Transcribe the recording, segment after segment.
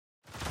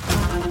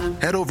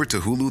Head over to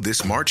Hulu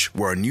this March,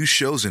 where our new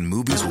shows and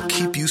movies will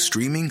keep you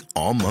streaming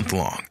all month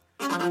long.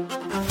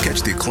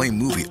 Catch the acclaimed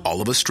movie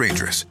All of Us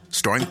Strangers,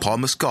 starring Paul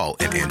Mescal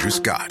and Andrew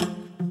Scott.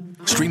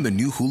 Stream the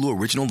new Hulu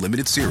original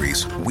limited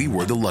series We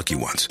Were the Lucky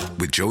Ones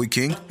with Joey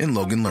King and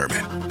Logan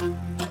Lerman.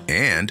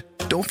 And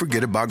don't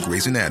forget about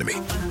Grey's Anatomy.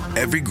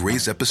 Every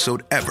Grey's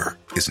episode ever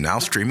is now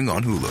streaming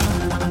on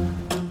Hulu.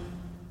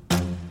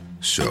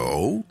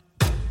 So,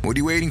 what are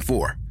you waiting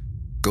for?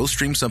 Go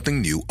stream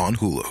something new on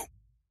Hulu.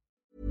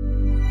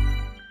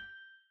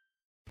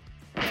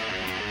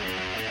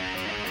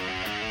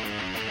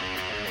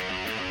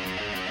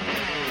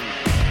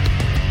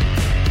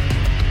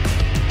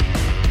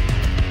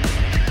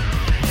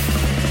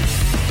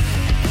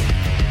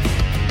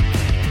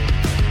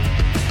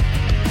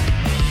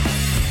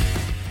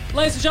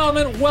 Ladies and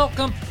gentlemen,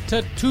 welcome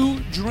to Two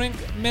Drink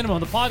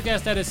Minimum, the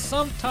podcast that is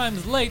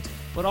sometimes late,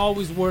 but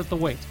always worth the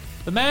wait.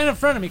 The man in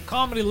front of me,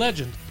 comedy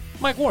legend,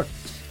 Mike Ward.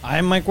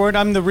 I'm Mike Ward.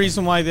 I'm the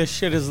reason why this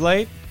shit is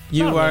late.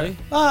 You Not are. really.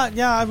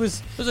 Yeah, I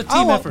was. It was a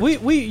team effort.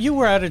 You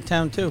were out of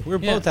town too. We were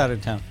both out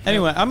of town.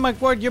 Anyway, I'm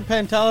Mike Ward. You're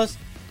Pantelis,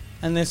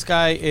 and this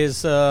guy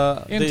is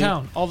In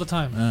town all the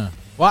time.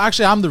 Well,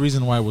 actually, I'm the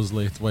reason why I was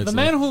late. The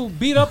man who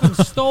beat up and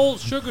stole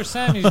Sugar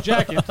Sammy's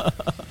jacket.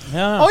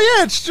 Yeah. Oh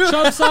yeah, it's true.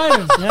 Chubb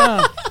Sidon.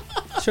 Yeah.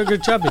 Sugar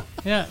Chubby.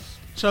 Yeah.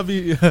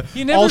 Chubby,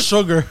 He never- all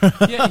sugar.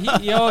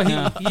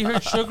 Yeah, he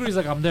heard Sugar. He's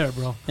like, I'm there,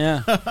 bro.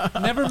 Yeah.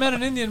 Never met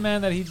an Indian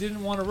man that he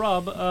didn't want to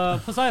rob.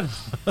 Poseidon.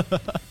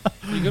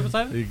 You good,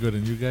 Poseidon? You good,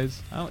 and you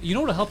guys? You know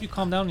what'll help you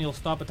calm down and you'll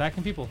stop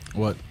attacking people?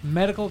 What?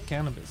 Medical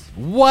cannabis.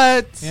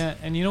 Yeah,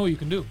 and you know what you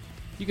can do?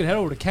 You can head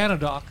over to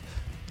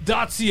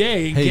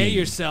Canadoc.ca and get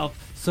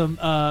yourself some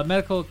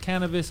medical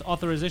cannabis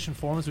authorization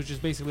forms, which is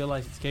basically a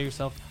license. Get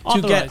yourself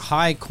authorized. To get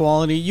high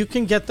quality, you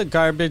can get the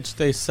garbage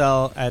they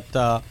sell at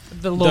the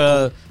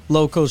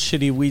local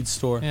shitty weed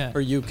store,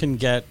 or you can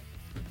get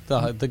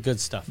the good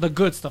stuff. The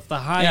good stuff, the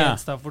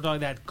high-end stuff. We're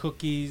talking that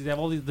cookies. They have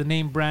all the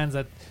name brands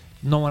that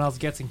no one else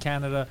gets in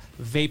Canada.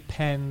 Vape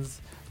pens,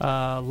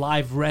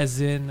 live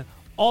resin,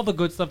 all the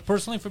good stuff.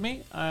 Personally, for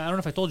me, I don't know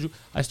if I told you,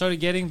 I started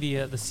getting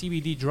the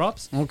CBD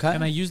drops. Okay.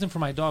 And I use them for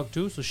my dog,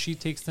 too. So she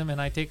takes them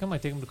and I take them. I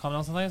take them to calm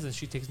down sometimes, and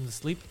she takes them to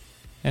sleep.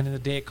 And in the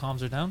day, it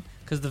calms her down.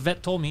 Because the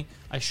vet told me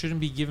I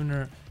shouldn't be giving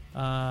her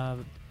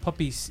dog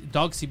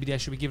CBD. I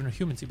should be giving her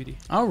human CBD.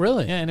 Oh,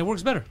 really? Yeah, and it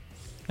works better.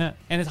 Yeah,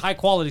 and it's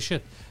high-quality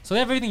shit. So they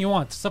have everything you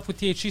want. Stuff with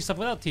THC, stuff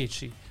without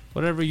THC.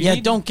 Whatever you need.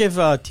 Yeah, don't give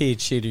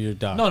THC to your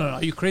dog. No.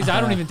 Are you crazy?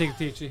 I don't even take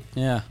THC.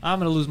 Yeah. I'm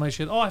going to lose my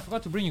shit. Oh, I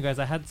forgot to bring you guys.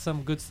 I had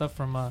some good stuff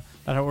from that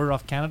I ordered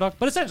off Canadoc.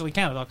 But essentially,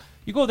 Canadoc.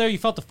 You go there, you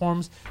fill out the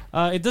forms.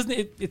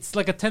 It's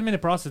like a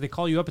 10-minute process. They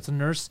call you up. It's a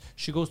nurse.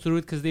 She goes through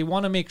it because they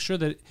want to make sure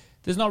that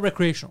there's not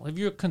recreational. If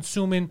you're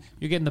consuming,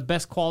 you're getting the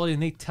best quality,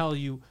 and they tell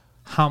you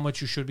how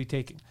much you should be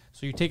taking.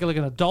 So you take it like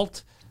an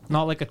adult,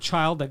 not like a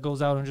child that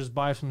goes out and just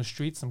buys from the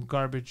street some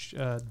garbage,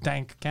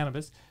 dank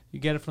cannabis. You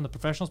get it from the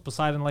professionals.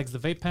 Poseidon likes the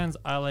vape pens.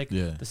 I like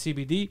the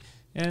CBD.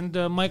 And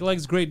Mike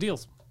likes great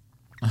deals.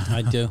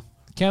 I do.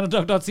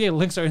 Canadoc.ca.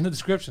 Links are in the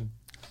description.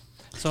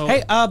 So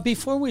hey,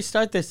 before we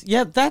start this,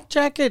 that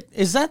jacket,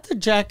 is that the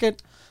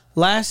jacket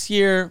last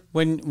year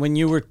when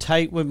you were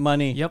tight with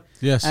money? Yep.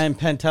 Yes. And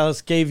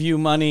Pantelis gave you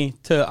money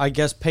to, I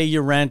guess, pay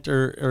your rent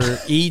or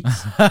eat.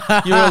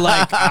 You were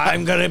like,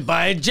 I'm going to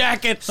buy a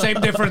jacket. Same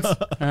difference.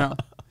 Yeah.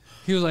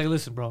 He was like,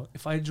 listen, bro,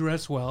 if I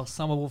dress well,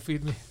 someone will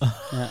feed me.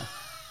 Yeah.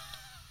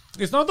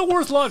 It's not the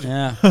worst logic.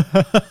 Yeah.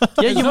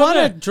 You want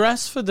to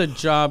dress for the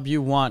job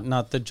you want,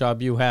 not the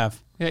job you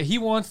have. Yeah, he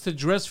wants to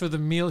dress for the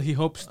meal he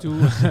hopes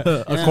to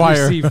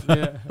acquire. receive.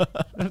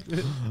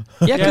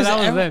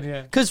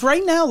 Yeah, because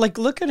right now, like,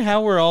 look at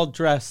how we're all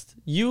dressed.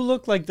 You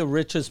look like the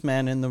richest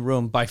man in the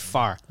room by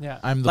far. Yeah,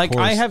 I'm the like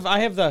poorest.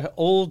 I have the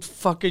old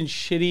fucking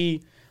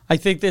shitty. I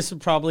think this is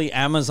probably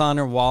Amazon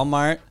or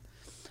Walmart.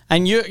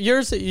 And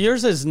yours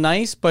is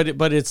nice,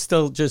 but it's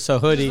still just a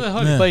hoodie. Just a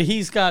hoodie. Yeah. But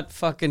he's got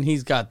the gold.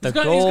 He's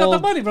got the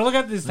money, bro. Look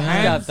at this He's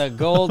hands. got the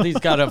gold. He's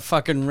got a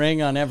fucking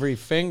ring on every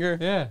finger.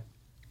 Yeah.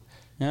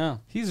 Yeah.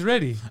 He's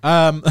ready.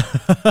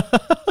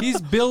 He's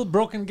Bill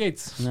Broken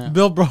Gates. Yeah.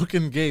 Bill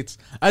Broken Gates.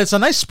 It's a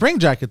nice spring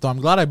jacket, though. I'm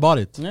glad I bought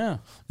it. Yeah.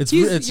 It's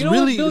You know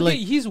really what, Bill like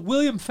Gates, he's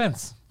William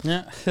Fence.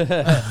 Yeah.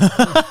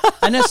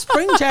 And a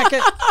spring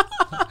jacket,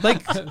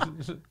 like,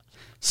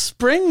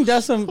 spring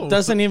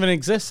doesn't even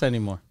exist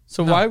anymore.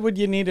 So why would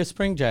you need a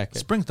spring jacket?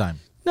 springtime.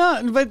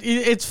 No, but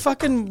it's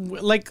fucking,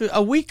 like,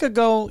 a week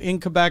ago in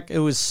Quebec, it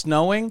was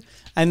snowing,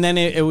 and then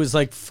it was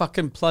like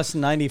fucking plus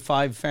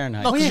 95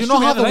 Fahrenheit. No, because you know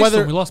how the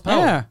weather. We lost power.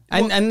 Yeah,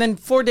 and then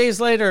 4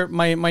 days later,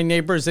 my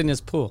neighbor's in his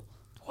pool.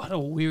 What a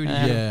weird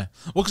Yeah.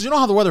 Well, because you know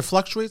how the weather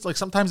fluctuates. Like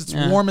sometimes it's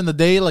warm in the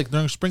day, like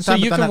during So springtime.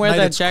 you but then can at wear night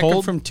that it's jacket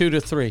cold. from 2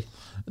 to 3.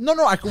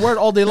 No, I can wear it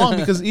all day long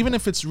because even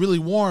if it's really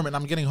warm and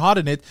I'm getting hot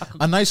in it,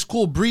 a nice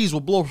cool breeze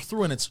will blow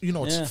through and it's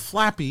it's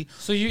flappy.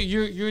 So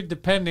you're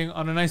depending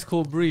on a nice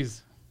cool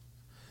breeze.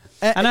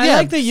 And I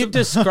like that you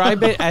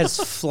describe it as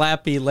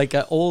flappy, like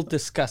an old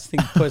disgusting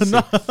pussy.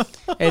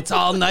 It's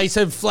all nice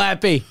and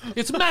flappy.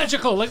 It's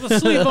magical, like the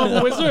sleep of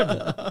a wizard.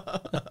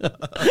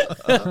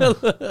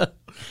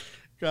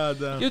 God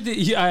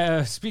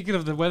damn. Speaking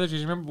of the weather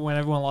change, remember when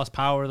everyone lost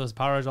power, those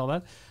power outages, all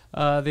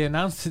that? They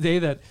announced today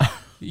that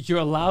you're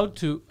allowed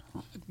to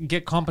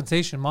get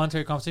compensation,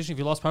 monetary compensation, if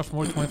you lost power for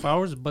more than 24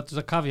 hours, but there's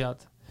a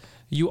caveat.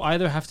 You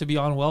either have to be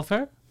on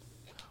welfare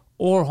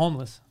or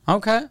homeless.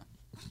 Okay.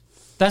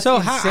 That's So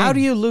insane. how do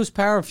you lose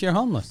power if you're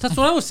homeless? That's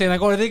what I was saying. I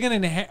go, are they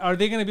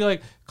gonna be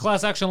like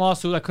class action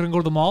lawsuit? I couldn't go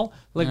to the mall.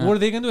 Like, what are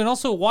they gonna do? And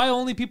also, why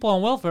only people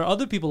on welfare?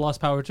 Other people lost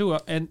power too,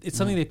 and it's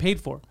something they paid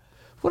for.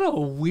 What a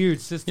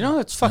weird system. You know,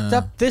 it's fucked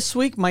up. This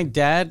week, my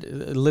dad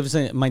lives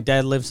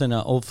in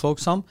an old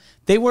folks home.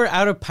 They were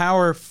out of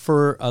power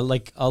for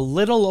like a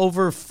little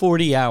over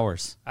 40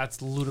 hours.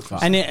 That's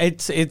ludicrous. And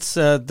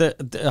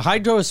the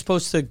hydro is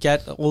supposed to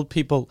get old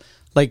people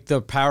like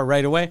the power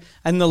right away.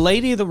 And the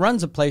lady that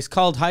runs the place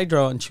called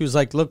hydro, and she was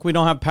like, "Look, we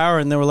don't have power."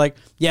 And they were like,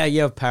 "Yeah,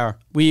 you have power.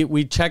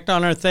 We checked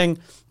on our thing.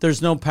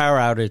 There's no power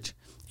outage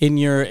in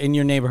your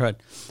neighborhood."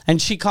 And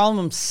she called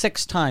them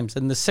 6 times,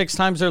 and the 6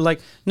 times they're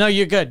like, "No,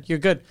 you're good. You're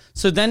good."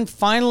 So then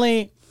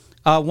finally,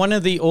 one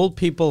of the old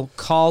people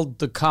called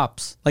the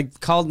cops,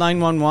 like called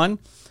 911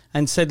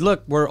 and said,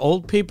 "Look, we're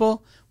old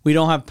people. We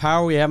don't have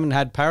power. We haven't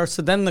had power."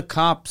 So then the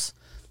cops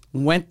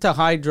went to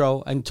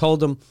hydro and told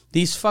them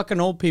these fucking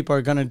old people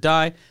are going to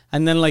die.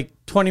 And then like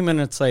 20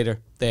 minutes later,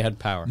 they had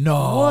power. No.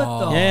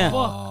 What the Yeah.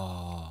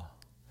 fuck?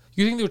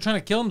 You think they were trying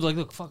to kill him? They're like,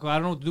 look, fuck, I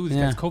don't know what to do with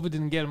these guys. COVID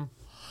didn't get him.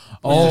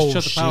 Oh,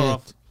 just shut the power shit.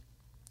 off.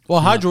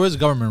 Well, hydro is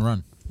government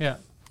run. Yeah.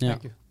 Yeah.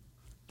 Thank you.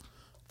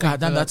 God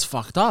damn, that's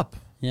fucked up.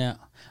 Yeah.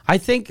 I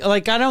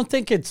don't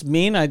think it's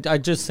mean. I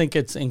just think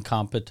it's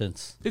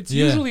incompetence. It's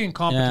Yeah. usually Yeah.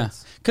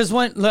 incompetence. Because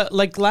when,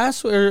 like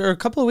last or a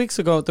couple of weeks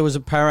ago, there was a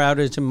power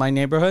outage in my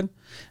neighborhood.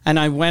 And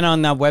I went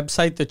on that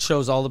website that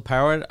shows all the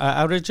power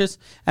outages.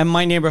 And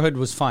my neighborhood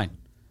was fine.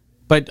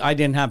 But I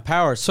didn't have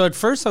power. So at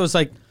first I was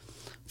like,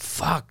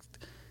 fuck.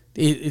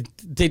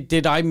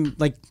 Did I,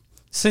 like,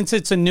 since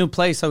it's a new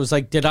place, I was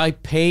like, did I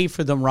pay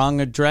for the wrong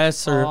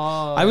address? Or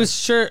I was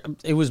sure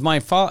it was my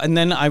fault. And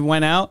then I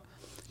went out.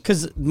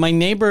 Because my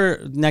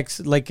neighbor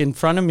next, like in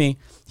front of me,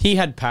 he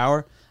had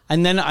power.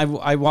 And then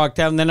I walked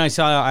out, and then I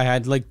saw I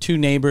had like 2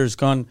 neighbors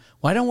going,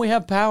 "Why don't we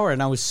have power?"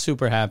 And I was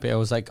super happy. I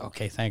was like,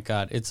 okay, thank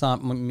God. It's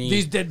not me.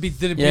 These deadbeats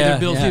didn't pay Yeah, their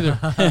bills yeah.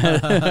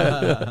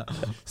 either.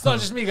 It's not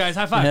just me, guys.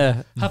 High five.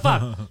 Yeah. High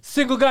five.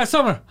 Single guy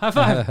summer. High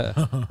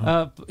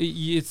five.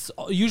 It's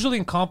usually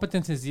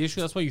incompetence is the issue.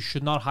 That's why you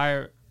should not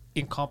hire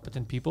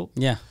incompetent people.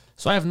 Yeah.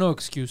 So I have no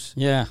excuse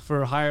Yeah.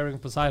 for hiring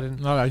Poseidon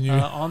No, I knew.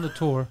 on the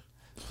tour.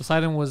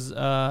 Poseidon was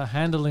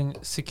handling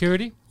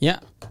security. Yeah.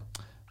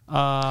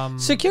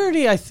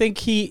 Security, I think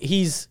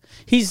he's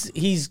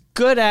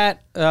good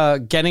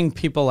at getting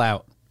people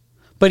out.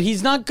 But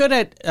he's not good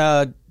at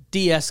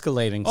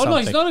de-escalating Oh something. no,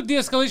 he's not a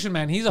de-escalation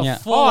man. He's a Yeah.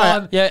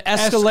 full-on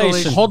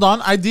escalation. Hold on.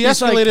 I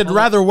de-escalated like-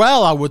 rather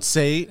well, I would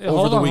say, over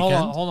Hold the on, weekend.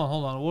 hold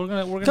on. We're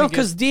gonna No, get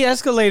because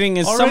de-escalating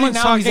is Already someone's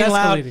now he's talking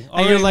loud, escalating. and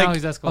Already you're now like,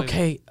 he's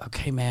escalating.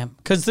 okay, ma'am.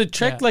 Because the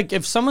trick, Yeah. like,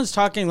 if someone's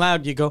talking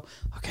loud, you go,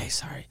 okay,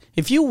 sorry.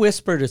 If you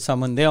whisper to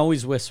someone, they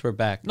always whisper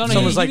back. No,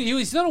 Someone's like,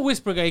 he's not a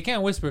whisper guy. He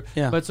can't whisper.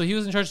 Yeah. But so he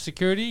was in charge of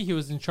security. He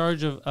was in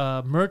charge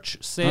of merch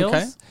sales.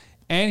 Okay.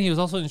 And he was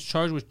also in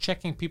charge with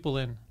checking people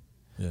in.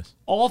 Yes.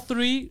 All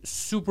 3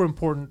 super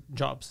important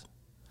jobs.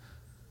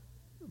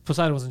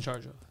 Poseidon was in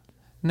charge of.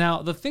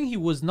 Now, the thing he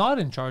was not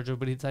in charge of,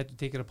 but he decided to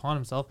take it upon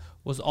himself,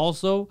 was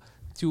also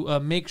to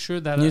make sure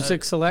that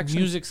Music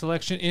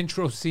selection?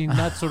 intro scene,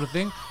 that sort of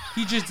thing.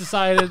 He just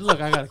decided, look,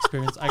 I got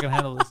experience. I can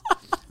handle this.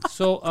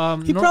 So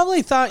he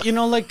probably thought,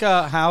 like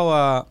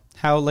how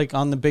like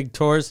on the big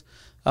tours,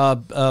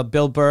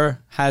 Bill Burr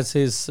has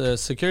his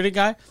security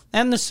guy,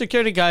 and the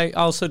security guy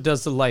also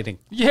does the lighting.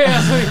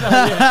 Yeah. So, he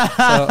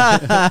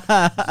does,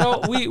 yeah.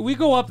 So we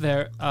go up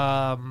there.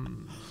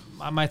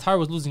 My tire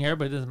was losing air,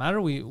 but it doesn't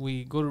matter.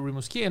 We go to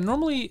Rimouski, and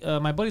normally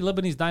my buddy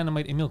Lebanese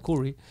Dynamite Emil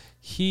Khoury,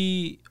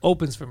 he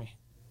opens for me,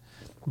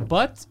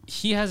 but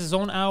he has his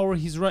own hour.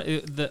 He's right.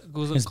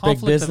 Goes a His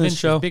conflict big of business interest,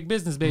 show. big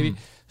business baby.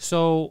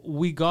 So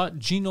we got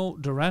Gino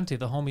Durante,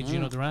 the homie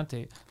Gino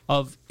Durante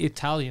of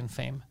Italian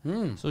fame.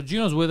 So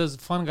Gino's with us,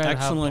 fun guy.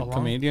 Excellent to have along.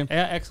 comedian.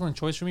 Yeah, excellent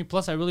choice for me.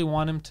 Plus, I really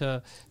want him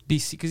to be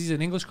because he's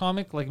an English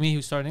comic like me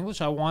who started English.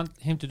 I want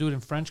him to do it in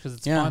French because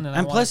it's Yeah, fun. and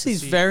I want plus to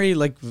he's see- very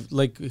like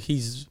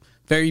he's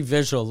very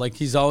visual. Like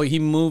he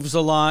moves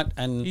a lot,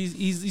 and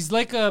He's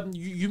like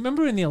you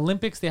remember in the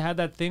Olympics they had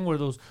that thing where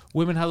those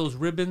women have those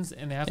ribbons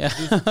and they have to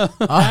do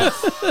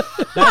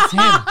that's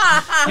him.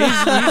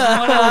 He's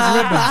one of those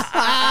ribbons.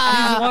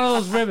 He's one of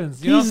those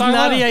ribbons. You know he's what I'm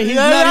talking Nadia. about? He's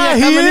Yeah,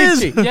 Nadia he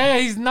is. Comaneci. Yeah,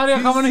 he's Nadia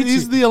Comaneci.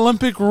 He's the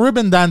Olympic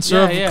ribbon dancer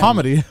of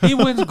comedy. He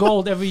wins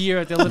gold every year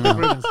at the Olympic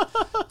ribbons.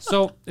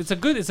 So it's a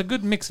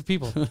good mix of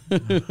people.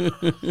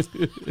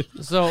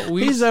 So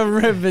He's a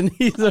ribbon.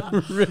 He's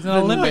a ribbon. an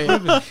Olympic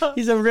ribbon.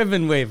 He's a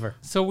ribbon waver.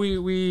 So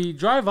we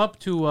drive up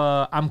to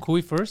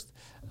Amkoui first.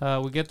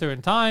 We get there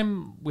in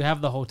time. We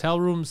have the hotel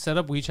room set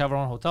up. We each have our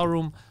own hotel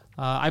room.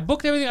 I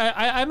booked everything.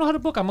 I know how to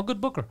book. I'm a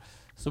good booker.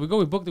 So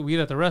we booked it. We eat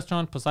at the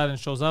restaurant. Poseidon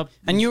shows up.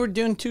 And you were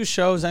doing 2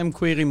 shows. I'm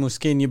Query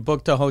Muskin. You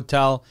booked a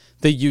hotel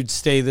that you'd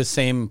stay the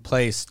same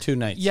place 2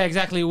 nights. Yeah,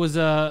 exactly. It was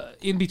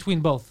in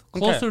between both. Okay.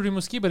 Closer to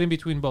Rimouski, but in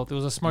between both. It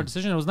was a smart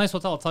decision. It was a nice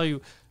hotel. I'll tell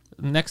you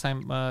next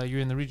time you're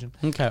in the region.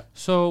 Okay.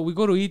 So we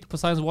go to eat.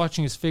 Poseidon's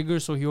watching his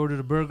figures, so he ordered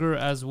a burger,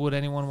 as would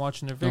anyone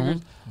watching their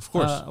figures. Of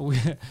course. We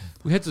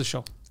head to the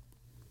show.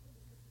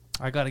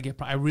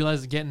 I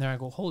realized getting there, I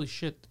go, holy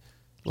shit.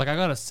 Like, I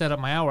got to set up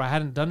my hour. I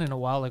hadn't done it in a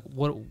while. Like,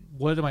 what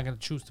am I going to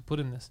choose to put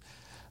in this?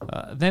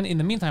 Then, in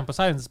the meantime,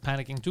 Poseidon's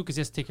panicking, too, because he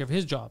has to take care of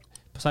his job.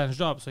 Poseidon's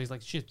job. So he's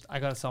like, shit, I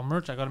got to sell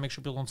merch. I got to make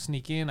sure people don't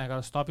sneak in. I got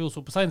to stop people.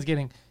 So Poseidon's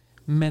getting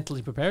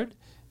mentally prepared.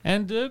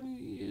 And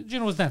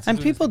Gino was dancing. And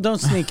people don't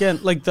sneak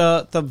in. Like,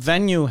 the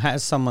venue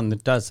has someone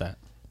that does that.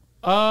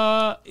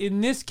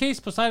 In this case,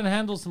 Poseidon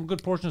handles some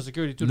good portion of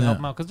security too to help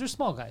them out because they're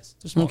small guys.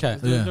 They're small. Okay.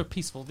 Guys. They're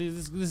peaceful.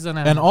 This is an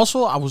animal. And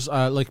also, I was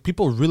like,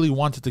 people really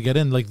wanted to get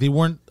in. Like, they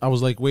weren't. I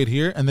was like, wait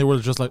here, and they were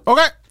just like,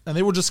 okay, and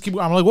they would just keep.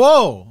 I'm like,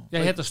 whoa. Yeah,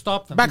 he had to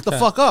stop them. Back the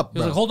fuck up. He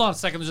was Bro. like, hold on a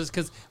second, just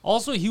because.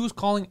 Also, he was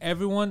calling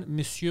everyone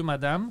Monsieur,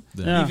 Madame,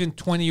 Yeah. even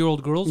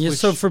 20-year-old girls. Yeah, which,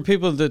 so for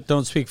people that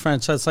don't speak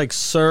French, that's like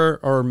sir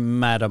or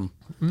madam.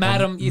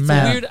 Madam, it's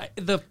Madam.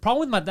 weird. The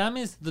problem with Madame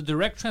is the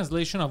direct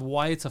translation of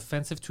why it's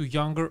offensive to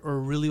younger or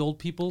really old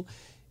people.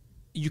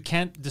 You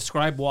can't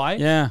describe why.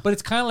 Yeah. But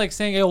it's kind of like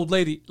saying, hey, old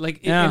lady.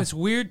 Like, Yeah. and it's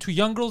weird to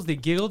young girls. They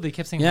giggled. They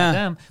kept saying, Yeah.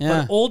 Madame.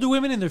 Yeah. But older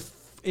women,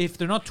 if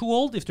they're not too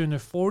old, if they're in their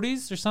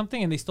 40s or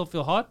something and they still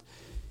feel hot,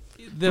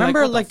 they're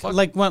Remember, like, what the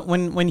fuck? like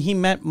when he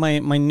met my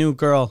new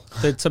girl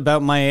that's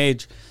about my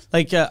age.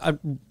 Like,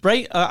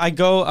 I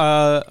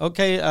go,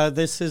 okay,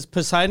 this is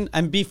Poseidon.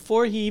 And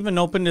before he even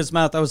opened his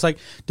mouth, I was like,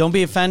 don't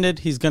be offended.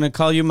 He's going to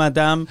call you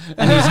madame.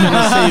 And he's going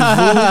to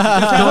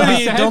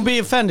say, vous. Don't be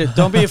offended.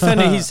 Don't be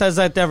offended. He says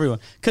that to everyone.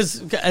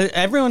 Because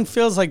everyone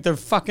feels like they're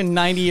fucking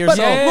 90 years But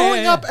old.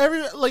 growing up,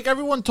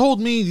 everyone told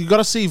me you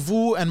gotta say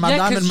vous and yeah,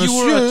 madame and because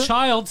you monsieur. were a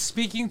child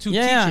speaking to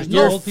Yeah, teachers. not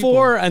you're old people.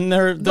 4 and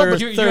they're But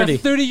you're 30. a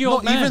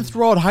 30-year-old No, man. even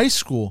throughout high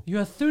school.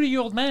 You're a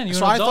 30-year-old man. You're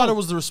So an I adult. thought it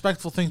was the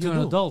respectful thing You're to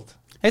an do. adult.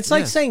 It's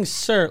like Yes. saying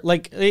sir.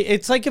 Like,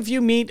 it's like if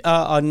you meet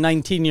a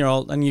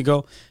 19-year-old and you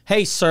go,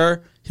 hey,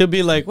 sir, he'll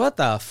be like, what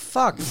the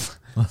fuck?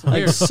 Like,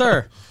 weird.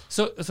 sir.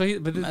 But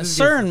this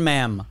Sir and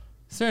ma'am.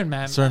 Sir and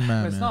ma'am. Sir and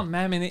ma'am, It's yeah. not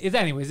ma'am.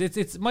 Anyways,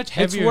 it's much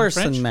It's heavier. worse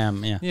in French. than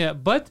ma'am, yeah. Yeah,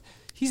 but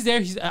he's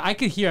there. I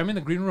could hear. I'm in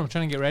the green room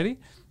trying to get ready.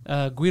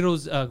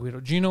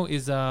 Gino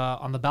is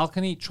on the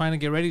balcony trying to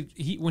get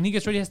ready. When he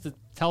gets ready, he has to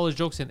tell his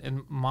jokes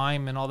and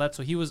mime and all that.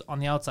 So he was on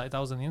the outside. I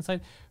was on the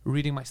inside,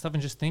 reading my stuff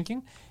and just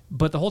thinking.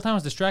 But the whole time I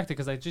was distracted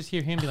because I just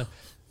hear him be like,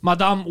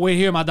 "Madame, wait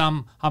here,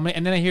 Madame."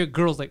 And then I hear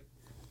girls like,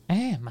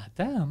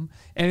 Madame,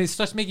 and it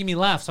starts making me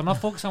laugh. So I'm not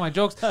focused on my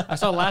jokes. I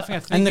start laughing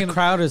at And thinking. the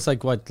crowd is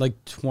like, what,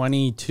 like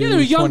 22, Yeah, they're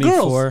young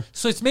 24? girls.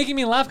 So it's making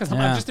me laugh because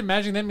Yeah. I'm just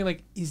imagining them being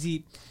like, is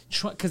he?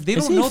 Because they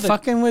Is don't he know that.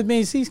 fucking with me?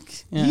 Is he?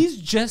 Yeah. He's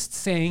just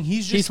saying.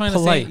 He's just He's trying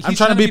polite. to say. I'm he's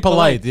trying to be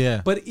polite,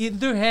 yeah. But in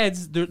their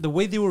heads, the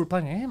way they were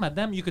replying, "Hey,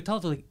 madame," you could tell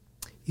they're like,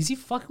 "Is he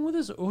fucking with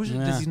us, or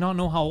Yeah. does he not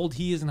know how old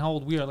he is and how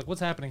old we are? Like,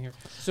 what's happening here?"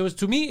 So it was,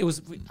 to me, it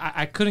was.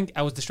 I couldn't.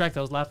 I was distracted.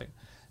 I was laughing.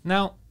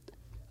 Now,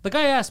 the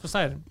guy asked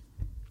Poseidon.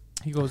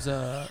 He goes,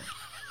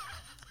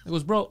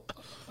 bro,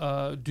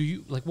 do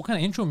you like what kind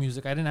of intro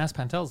music? I didn't ask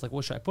Pantels. Like,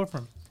 what should I put for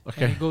him?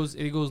 Okay. And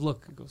he goes,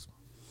 look. He goes,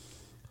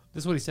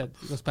 this is what he said.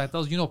 He goes,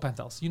 Pantels, you know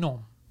Pantels, you know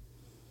him.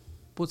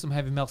 Put some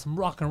heavy metal, some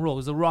rock and roll.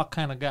 He's a rock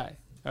kind of guy.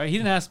 All right, he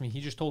didn't ask me.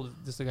 He just told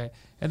this the guy.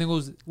 And then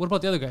goes, what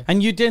about the other guy?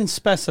 And you didn't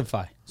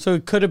specify. So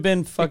it could have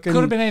been fucking. It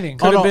could have been anything.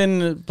 Could Oh, have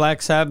no. been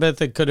Black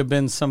Sabbath. It could have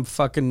been some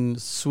fucking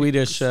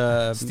Swedish. Steel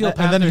and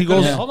Panther. then he It could've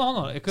goes- been- hold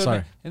on. It could've Sorry.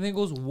 been- and then he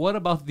goes, what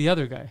about the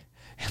other guy?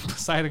 And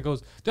Poseidon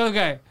goes, the other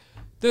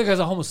guy's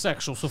a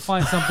homosexual. So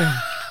find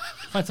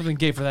something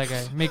gay for that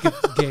guy. Make it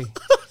gay.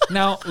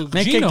 Now,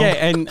 Make Gino it gay.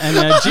 And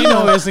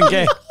Gino isn't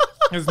gay.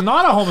 is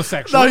not a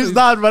homosexual. No, he's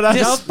not. But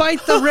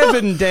Despite the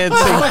ribbon dancing.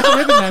 Despite the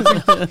ribbon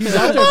dancing, he's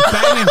out there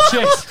banging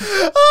chicks.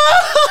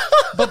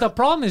 But the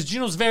problem is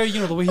Gino's very,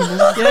 the way he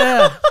moves.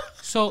 Yeah.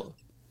 So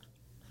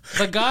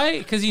the guy,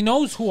 because he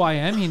knows who I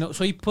am,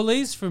 so he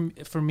plays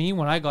for me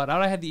when I got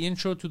out. I had the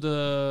intro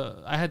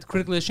I had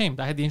Critically Ashamed.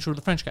 I had the intro to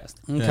the French Cast.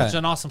 Okay. It's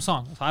an awesome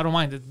song. So I don't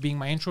mind it being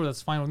my intro.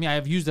 That's fine with me. I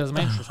have used it as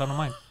my intro, so I don't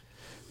mind.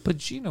 But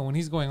Gino, when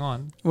he's going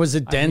on, Was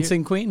it I hear-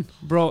 Dancing Queen?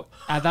 bro,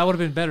 that would have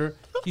been better.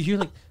 You hear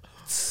like,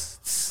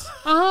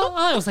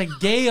 it was like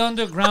gay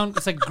underground.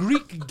 It's like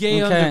Greek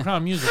gay Okay.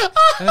 underground music.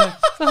 And then,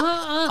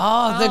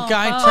 Oh, the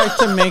guy tried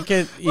to make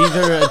it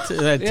either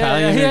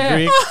Italian or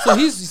Greek. So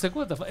he's like,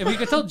 what the fuck? And you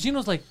can tell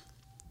Gino's like,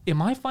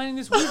 am I finding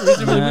this weird or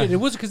is it really weird? It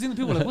was because the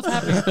people were like, what's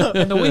happening?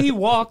 And the way he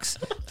walks,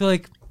 they're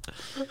like,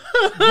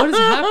 What is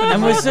happening?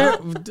 And right was now?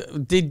 there?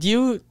 Did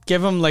you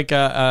give him like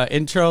a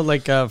intro,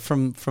 like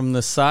from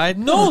the side?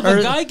 No, the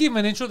Or- guy gave him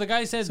an intro. The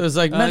guy said, So it's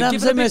like, give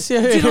Mesdames it a et big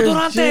messieurs, Gino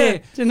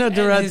Durante. Gino And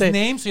Durante. his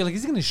name, so you're like,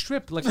 he's gonna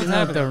strip. Like, what's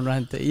Not happening?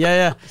 Durante.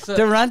 Yeah. So-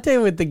 Durante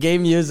with the gay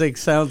music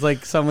sounds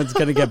like someone's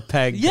gonna get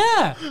pegged.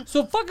 Yeah.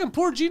 So fucking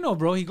poor Gino,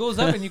 bro. He goes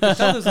up and you can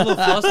tell there's a little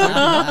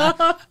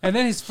flustered. And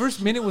then his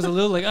first minute was a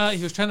little like,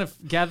 he was trying to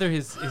gather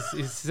his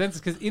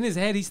senses because in his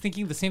head he's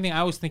thinking the same thing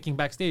I was thinking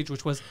backstage,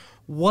 which was,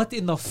 what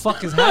in the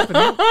fuck is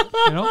happening?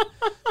 You know.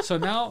 So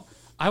now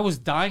I was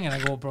dying and I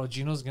go, bro,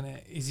 Gino's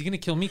is he gonna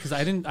kill me? Because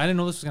I didn't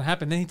know this was gonna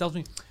happen. Then he tells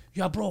me,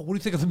 yeah, bro, what do you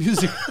think of the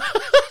music?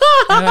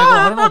 And I go,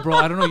 I don't know, bro.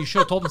 I don't know. You should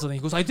have told him something.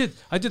 He goes, I did.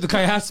 The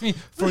guy asked me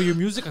for your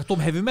music. I told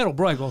him heavy metal,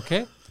 bro. I go,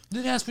 okay.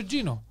 Then he asked for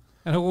Gino.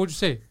 And I go, what'd you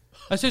say?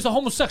 I say, he's a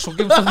homosexual.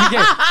 Give him something gay.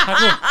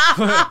 I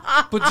go,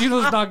 but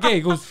Gino's not gay.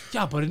 He goes,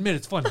 yeah, but admit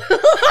it's funny.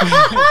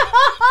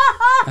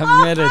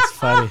 Admit it's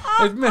funny.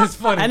 Admit it's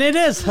funny. And it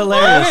is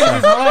hilarious. It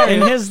is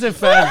hilarious. In his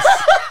defense,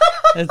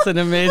 it's an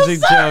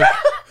amazing joke.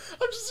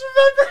 I'm just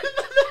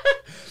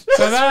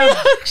remembering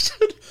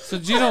So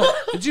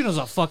Gino's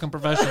a fucking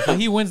professional. So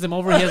he wins them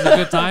over. He has a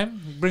good time.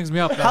 He brings me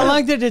up. How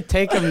long did it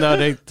take him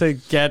though to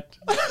get?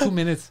 2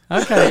 minutes.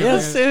 Okay,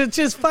 yes, it's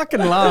just fucking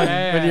long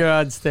Yeah. when you're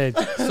on stage.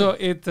 So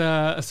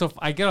so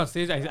I get on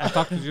stage. I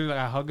talk to Gino, like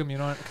I hug him, you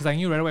know, because I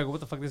knew right away. I go, what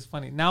the fuck? This is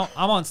funny. Now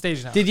I'm on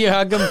stage now. Did you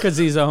hug him because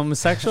he's a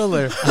homosexual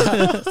or?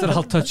 I said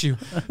I'll touch you.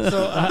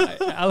 So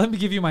let me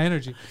give you my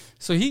energy.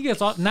 So he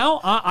gets off. Now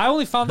I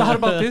only found out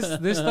about this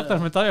stuff that I'm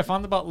gonna tell you. I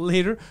found about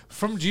later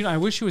from Gino. I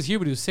wish he was here,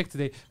 but he was sick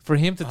today. For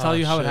him to tell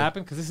you how it shit.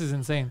 happened, because this is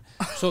insane.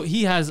 So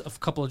he has a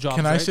couple of jobs.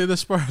 Can I right? say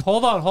this part?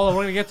 Hold on. We're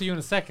gonna get to you in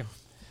a second.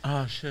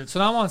 Oh shit. So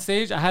now I'm on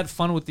stage. I had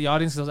fun with the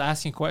audience. I was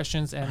asking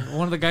questions, and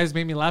one of the guys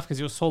made me laugh because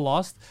he was so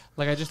lost.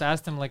 Like I just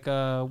asked him, like,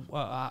 how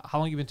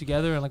long you been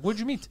together, and like, where'd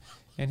you meet?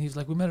 And he's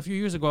like, we met a few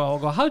years ago. I'll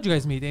go, how'd you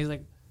guys meet? And he's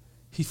like,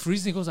 he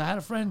freezes. He goes, I had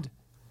a friend.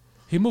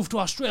 He moved to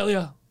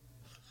Australia.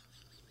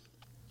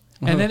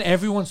 And then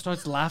everyone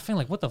starts laughing,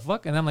 like, what the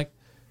fuck? And I'm like,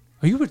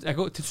 I go,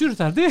 "Tetsu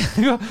retardé?"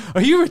 I go,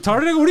 are you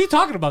retarded? I go, what are you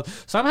talking about?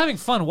 So I'm having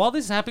fun. While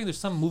this is happening, there's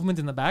some movement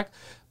in the back.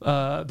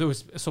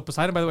 So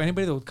Poseidon, by the way,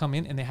 anybody that would come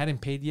in and they hadn't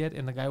paid yet,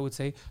 and the guy would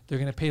say they're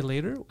gonna pay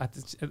later.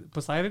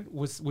 Poseidon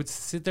would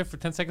sit there for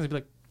 10 seconds and be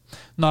like,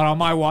 not on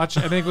my watch.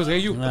 And then he goes, hey,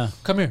 you,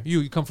 come here.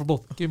 You come for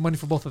both. Give money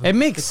for both of them. It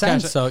makes It's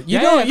sense cash. though. You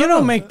Yeah,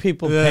 don't make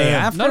people pay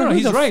after. No, Who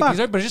he's the right. fuck? He's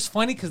right, but it's just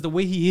funny because the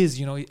way he is,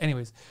 you know.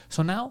 Anyways,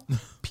 so now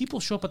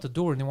people show up at the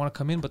door and they want to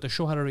come in, but the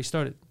show had already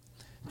started.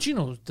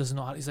 Gino doesn't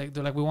know how.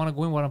 They're like, we want to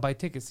go in, we want to buy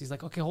tickets. He's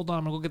like, okay, hold on,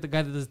 I'm gonna go get the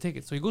guy that does the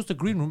tickets. So he goes to the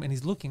green room and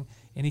he's looking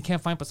and he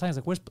can't find Poseidon. He's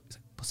like, where's he's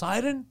like,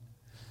 Poseidon?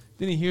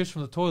 Then he hears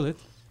from the toilet,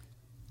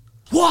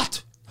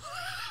 what?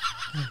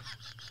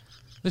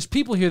 There's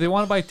people here. They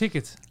want to buy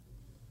tickets.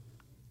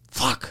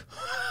 Fuck.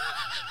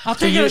 I'll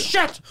take it a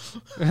shit.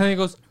 And then he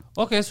goes,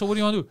 okay, so what do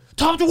you want to do?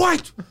 Tell him to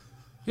wait.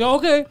 Yeah,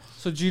 okay.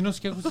 So Gino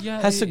goes, yeah.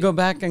 Has to go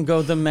back and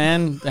go. The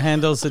man that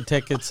handles the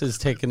tickets is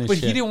taking a But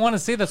shit. he didn't want to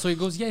say that, so he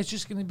goes, yeah, it's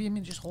just going to be a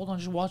minute. Just hold on,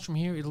 just watch from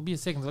here. It'll be a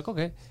second. He's like,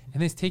 okay. And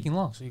then it's taking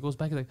long. So he goes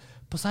back and like,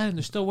 Poseidon,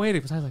 they're still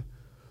waiting. Poseidon's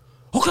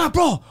like, okay,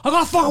 bro, I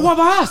got to fucking wipe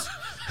my ass.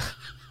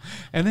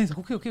 And then he's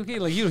like, okay.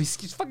 Like, you know,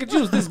 he's fucking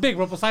Gino's this big,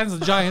 bro.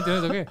 Poseidon's a giant. And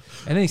he's like, okay.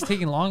 And then he's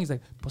taking long. He's like,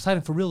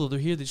 Poseidon, for real, though, they're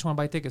here. They just want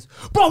to buy tickets.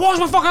 Bro, wash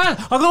my fucking hand.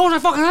 I gotta wash my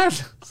fucking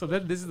hand. So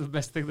then this is the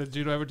best thing that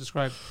Gino ever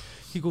described.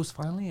 He goes,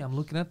 finally, I'm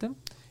looking at them.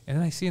 And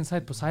then I see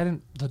inside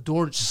Poseidon, the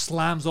door just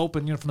slams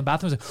open, you know, from the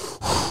bathroom. He's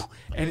like,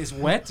 and it's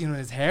wet, you know, in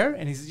his hair.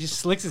 And he just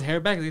slicks his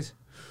hair back. And he's,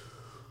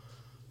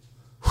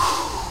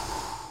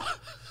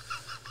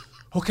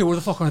 okay, where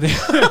the fuck are they? And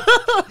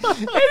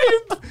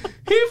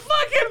he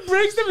fucking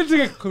breaks them into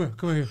like,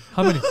 come here.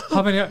 How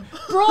many?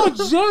 Bro,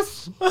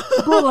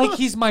 like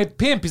he's my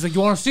pimp. He's like,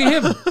 you want to see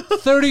him?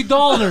 $30.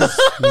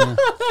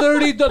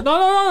 $30.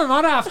 No,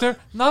 not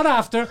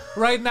after.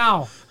 Right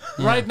now.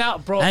 Right now,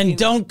 bro. And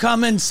don't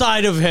come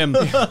inside of him.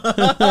 You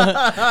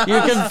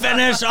can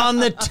finish on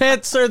the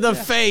tits or the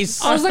face.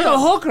 I was like a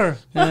hooker.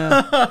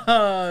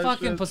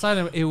 Fucking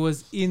Poseidon. It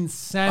was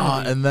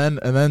insanity. And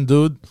then,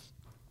 dude.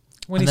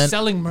 When he's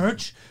selling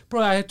merch,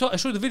 bro, I showed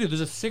you the video.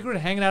 There's a cigarette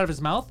hanging out of his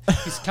mouth.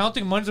 He's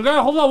counting money. He's like, hey,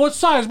 hold on, what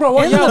size, bro?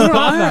 What? In Yeah, the we don't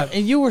bar, have that.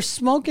 and you were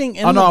smoking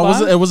in Oh the no,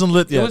 bar? it wasn't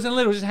lit It yet. wasn't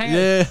lit. It was just hanging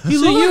Yeah. out. He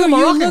So looked like a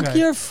Moroccan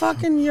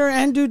guy. you're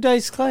Andrew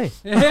Dice Clay.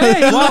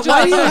 Hey, Why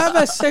do you have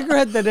a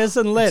cigarette that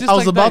isn't lit? Just I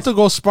was like about that. to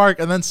go spark,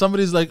 and then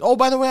somebody's like, "Oh,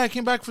 by the way, I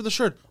came back for the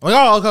shirt." I'm like,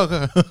 "Oh,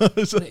 okay."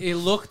 So- It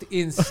looked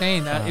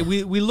insane. It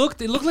looked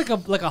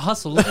like a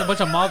hustle. It looked like a bunch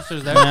of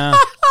mobsters there. Yeah.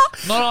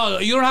 No,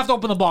 you don't have to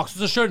open the box.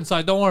 There's a shirt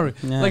inside. Don't worry.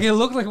 Yeah. Like it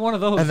looked like one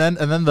of those. and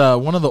then the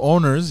one of the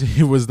owners,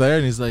 he was there,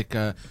 and he's like,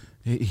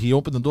 he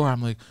opened the door.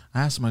 I'm like,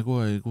 I asked him, he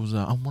goes,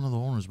 I'm one of the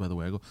owners, by the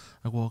way. I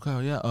go,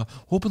 okay, yeah.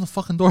 Open the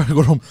fucking door. I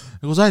go to him.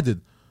 He goes, I did.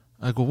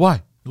 I go,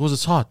 why? He goes,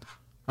 it's hot.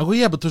 I go,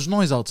 yeah, but there's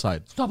noise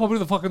outside. Stop opening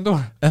the fucking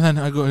door. And then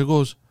he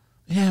goes,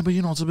 yeah, but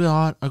it's a bit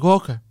hot. I go,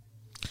 okay.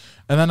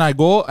 And then I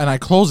go and I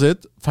close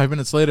it 5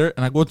 minutes later,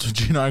 and I go to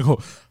Gino. I go,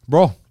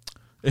 bro,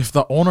 if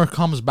the owner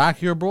comes back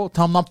here, bro,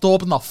 tell him not to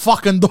open the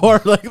fucking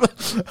door. Like,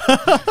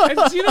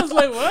 And Gino's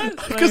like,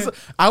 what? because Like,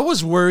 I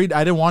was worried.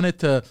 I didn't want it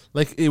to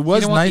like. It you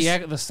was don't want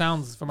nice. the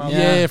sounds from outside.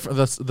 Yeah, for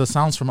the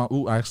sounds from out.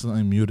 Ooh, I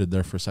accidentally muted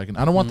there for a second.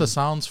 I don't want the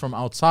sounds from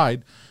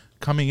outside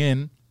coming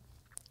in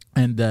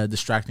and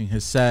distracting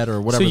his set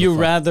or whatever. So the you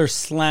fuck. rather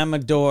slam a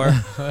door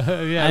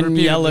Yeah, and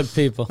repeat yell it. at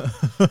people?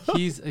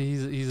 He's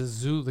a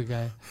zoo, the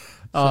guy.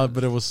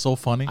 But it was so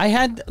funny. I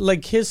had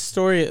like his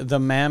story, the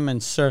ma'am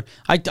and sir.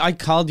 I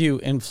called you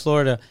in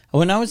Florida.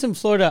 When I was in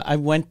Florida, I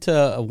went to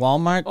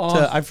Walmart.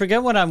 Oh. I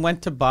forget what I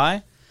went to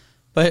buy,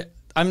 but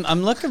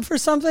I'm looking for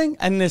something,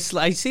 and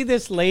I see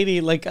this lady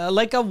like a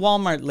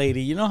Walmart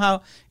lady. You know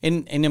how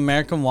in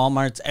American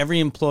Walmarts every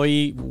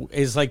employee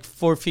is like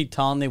 4 feet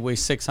tall and they weigh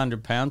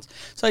 600 pounds.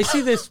 So I see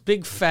this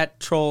big fat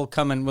troll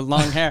coming with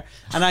long hair,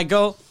 and I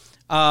go,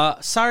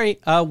 sorry,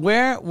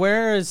 where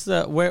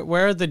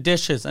are the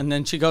dishes? And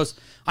then she goes,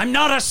 I'm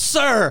not a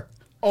sir.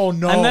 Oh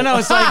no! And then I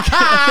was like,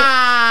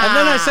 and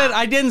then I said,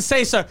 I didn't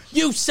say sir.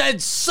 You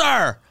said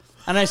sir.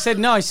 And I said,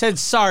 no, I said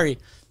sorry.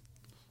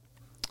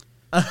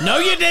 No,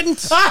 you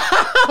didn't.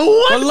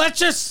 Well, let's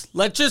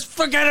just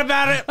forget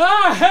about it.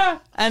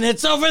 And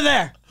it's over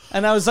there.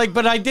 And I was like,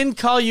 but I didn't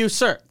call you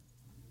sir.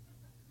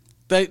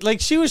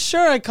 Like she was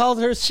sure I called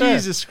her sir.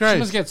 Jesus She Christ!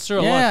 must get sir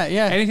a Yeah, lot.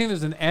 yeah. Anything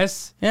there's an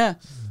S. Yeah.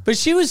 But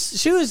she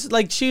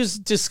was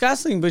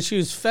disgusting, but she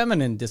was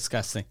feminine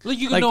disgusting. Like,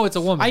 you know it's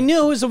a woman. I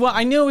knew it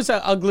was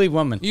an ugly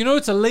woman. You know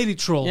it's a lady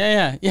troll.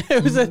 Yeah.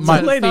 It was a It's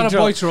lady not a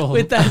troll boy troll.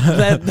 with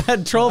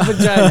that troll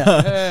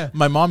vagina.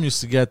 My mom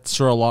used to get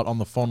sir a lot on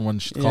the phone when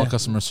she'd call Yeah.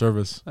 customer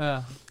service.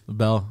 Yeah. The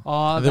bell.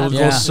 Oh, And they would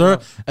that's- go, Yeah.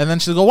 sir, and then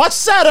she'd go, "What's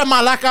sir,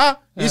 Malaka?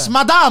 It's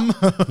madame."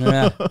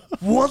 Yeah.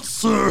 What,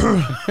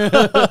 sir?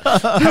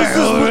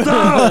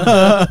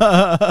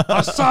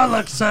 I sound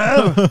like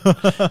Sam.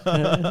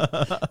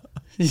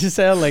 You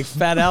sound like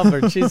Fat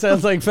Albert. She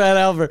sounds like Fat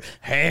Albert.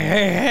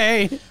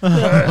 Hey.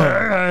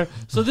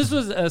 So this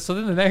was so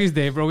then the next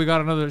day, bro, we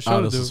got another show Oh,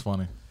 to this do. is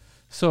funny.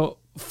 So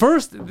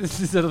first, this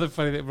is another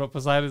funny thing, bro.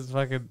 Poseidon is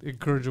fucking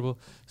incorrigible.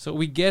 So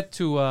we get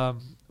to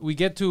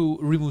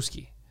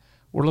Rimouski.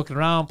 We're looking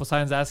around.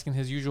 Poseidon's asking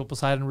his usual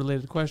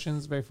Poseidon-related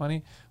questions. Very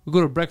funny. We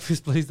go to a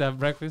breakfast place to have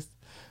breakfast.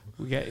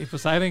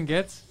 Poseidon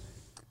gets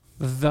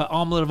the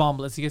omelet of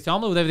omelets. He gets the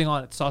omelet with everything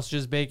on it,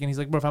 sausages, bacon. He's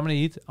like, bro, if I'm gonna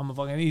eat, I'm gonna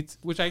fucking eat,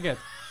 which I get.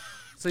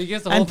 So he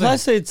gets the whole And thing.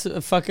 plus, it's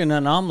fucking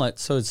an omelet,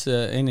 so it's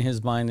in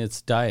his mind,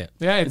 it's diet.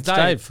 Yeah, it's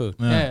diet food.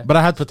 Yeah. Yeah. But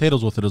I had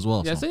potatoes with it as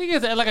well. Yeah, so. so he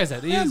gets, like I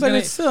said, Yeah, he's but gonna,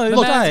 it's still- the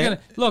it's man's diet.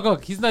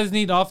 look, he's not doesn't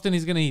eat often.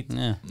 He's gonna eat.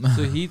 Yeah.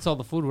 So he eats all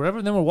the food, whatever.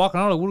 And then we're walking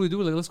around, like, what do we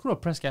do? Like, let's go to a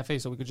press cafe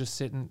so we could just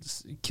sit and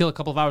kill a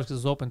couple of hours because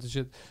it's open to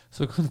shit.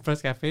 So we go to the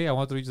press cafe. I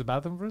want to reach the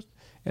bathroom first,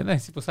 and then I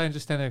see Poseidon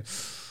just standing there.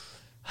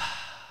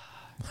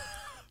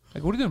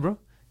 Like, what are you doing, bro?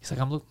 He's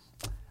like, I think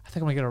I'm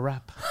gonna get a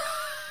wrap.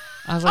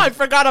 I was like,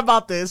 forgot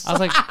about this. I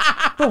was like,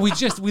 bro, we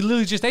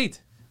literally just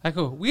ate. I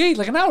go, we ate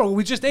like an hour ago.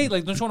 We just ate.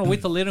 Like, don't you want to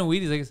wait till later and we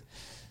eat? He's like,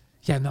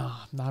 yeah, no,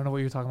 I don't know what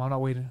you're talking about. I'm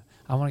not waiting.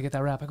 I want to get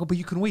that wrap. I go, but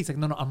you can wait. He's like,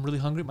 no, I'm really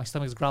hungry. My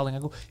stomach's growling. I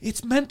go,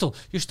 it's mental.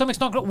 Your stomach's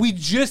not growling. We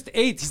just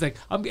ate. He's like,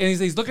 and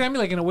he's looking at me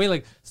like in a way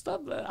like,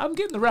 stop. I'm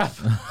getting the wrap.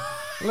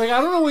 Like,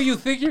 I don't know what you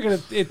think you're going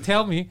to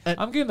tell me.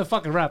 I'm getting the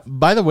fucking wrap.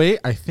 By the way,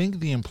 I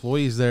think the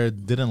employees there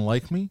didn't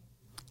like me.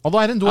 Although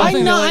I didn't do I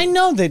anything.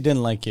 know they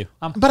didn't like you.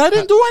 But I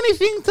didn't do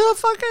anything to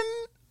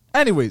fucking.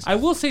 Anyways. I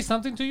will say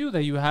something to you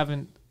that you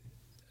haven't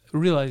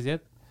realized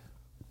yet.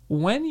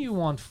 When you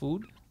want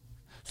food,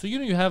 so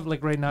you have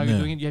like right now you're Yeah.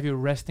 doing it, you have your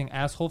resting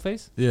asshole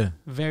face. Yeah.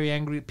 Very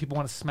angry. People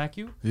want to smack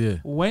you. Yeah.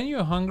 When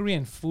you're hungry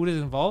and food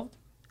is involved,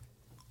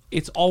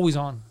 it's always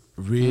on.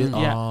 Really?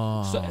 Yeah.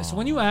 Oh. So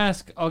when you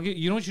ask, I'll get.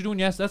 You know what you do when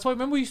you ask. That's why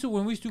remember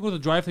when we used to go to the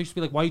drive-thru, I used to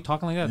be like, "Why are you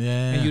talking like that?"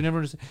 Yeah. And you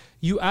never.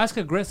 You ask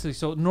aggressively.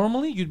 So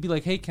normally you'd be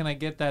like, "Hey, can I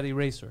get that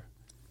eraser?"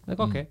 Like,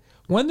 okay.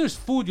 When there's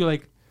food, you're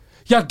like,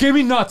 "Yeah, give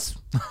me nuts."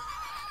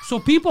 So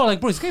people are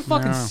like, "Bro, is this guy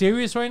fucking Yeah.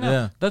 serious right now?"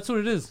 Yeah. That's what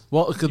it is.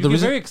 Well, You the get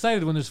reason. very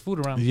excited when there's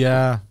food around.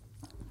 Yeah.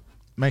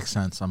 Makes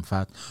sense. I'm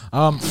fat.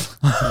 But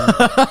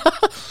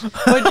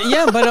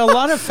a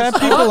lot of fat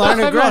people Fat aren't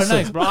people are aggressive.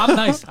 nice, bro. I'm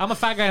nice. I'm a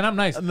fat guy and I'm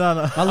nice. No.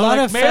 A I'm lot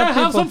like, of may I fat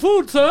have people. some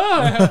food,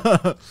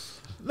 sir?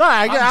 No,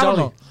 I don't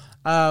jolly.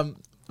 know.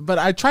 But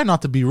I try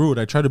not to be rude.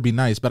 I try to be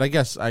nice. But I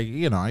guess I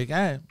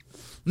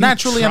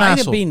naturally you an try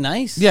asshole. to be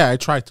nice. Yeah, I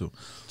try to.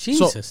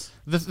 Jesus.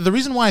 So the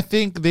reason why I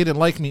think they didn't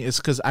like me is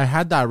because I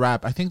had that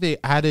wrap. I think they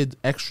added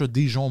extra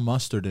Dijon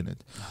mustard in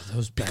it.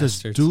 Those Because,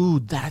 bastards.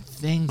 dude, that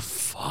thing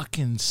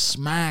fucking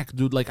smacked,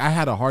 dude. Like, I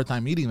had a hard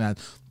time eating that.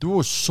 There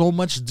was so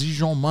much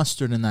Dijon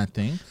mustard in that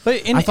thing.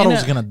 But I thought I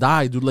was gonna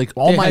die, dude. Like,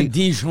 all They my had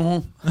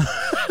Dijon.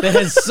 They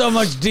had so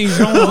much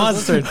Dijon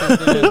mustard.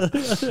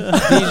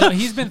 Dijon.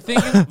 He's been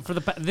thinking for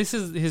this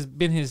has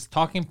been his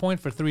talking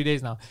point for 3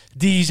 days now.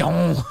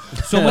 Dijon,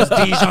 so much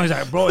Dijon. He's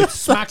like, bro, it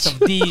smacks of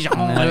Dijon.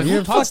 Like, You're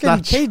who talks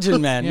fucking that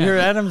Cajun, man. Yeah. You're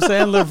Adam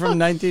Sandler from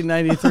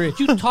 1993.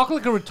 You talk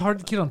like a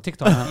retarded kid on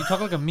TikTok. You talk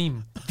like a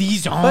meme.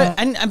 Dijon. But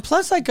and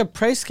plus, like a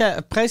Price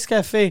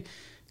Cafe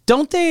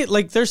Don't they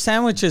like their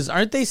sandwiches?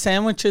 Aren't they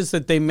sandwiches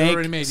that they make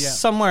already made, yeah.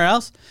 somewhere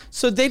else?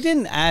 So they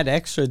didn't add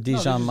extra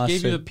Dijon just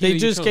gave you the mustard. pita They you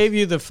just chose. gave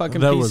you the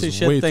fucking That piece was of way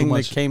shit too thing that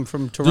much. came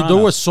from Dude, Toronto.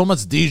 there was so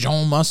much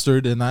Dijon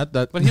mustard in that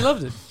But he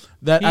loved it.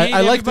 that He ate I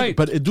every liked bite.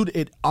 it, but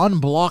it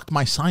unblocked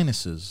my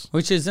sinuses.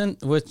 which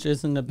isn't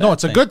a bad No,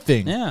 it's a thing. good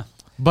thing. Yeah.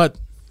 But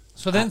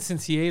So then,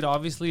 since he ate,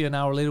 obviously, an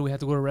hour later, we had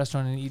to go to a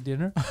restaurant and eat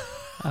dinner.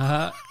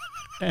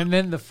 And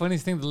then the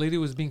funniest thing, the lady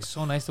was being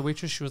so nice. The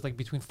waitress, she was like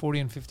between 40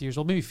 and 50 years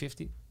old, maybe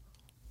 50.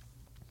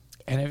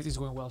 And everything's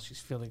going well. She's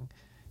feeling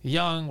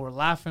young. We're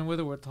laughing with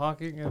her. We're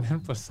talking. And then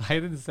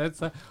Poseidon said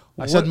something.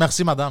 I said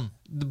merci, madame.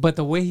 But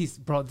the way he's,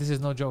 bro, this is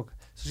no joke.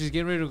 So she's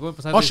getting ready to go. And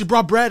Poseidon Oh, says, she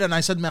brought bread, and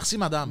I said merci,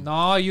 madame.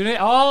 no, you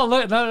didn't. Oh,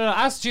 look. No.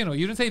 Ask Gino.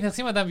 You didn't say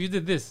merci, madame. You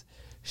did this.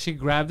 She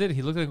grabbed it.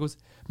 He looked at it and goes,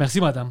 merci,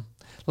 madame.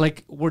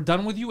 Like, we're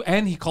done with you.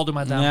 And he called her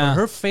madame. Yeah.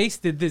 But her face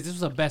did this. This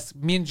was the best.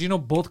 Me and Gino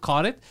both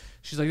caught it.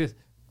 She's like this.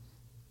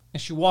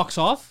 And she walks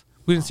off.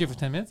 We didn't see her for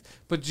 10 minutes.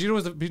 But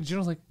Gino's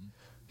like,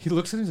 he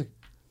looks at him. He's like,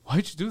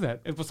 why'd you do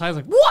that? And Poseidon's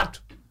like, what?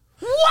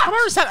 I don't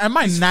understand. Am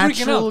I He's freaking out.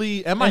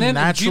 naturally? Am I And then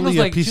naturally Gino's a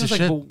like, piece of Gino's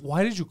shit? like, but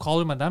why did you call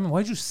her madame? And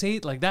why'd you say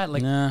it like that?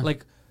 Like, Yeah.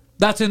 like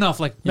that's enough.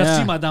 Like, merci,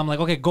 Yeah. madame. Like,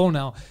 okay, go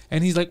now.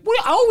 And he's like,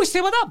 I always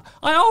say madame.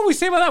 I always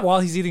say madame while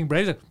he's eating bread.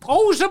 He's like,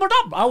 always say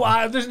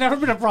madame. There's never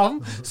been a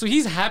problem. So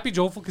he's happy,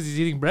 joyful, because he's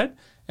eating bread.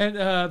 And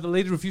the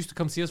lady refused to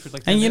come see us for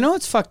like 10 And you minutes. know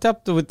what's fucked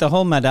up with the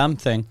whole madame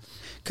thing?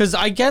 Because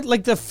I get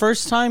like the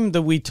first time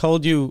that we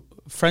told you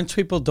French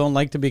people don't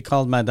like to be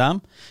called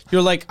madame,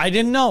 you're like, I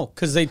didn't know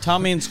because they taught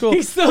me in school.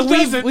 He still But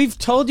doesn't. we've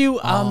told you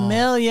a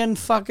million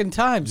fucking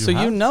times, so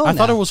you know. I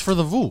thought now. it was for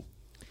the vous.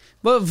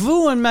 But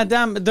vous and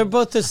madame, they're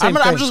both the same.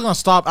 I'm just gonna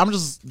stop. I'm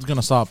just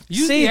gonna stop.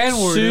 Use Say the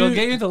N-word. tu- It'll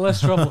get you into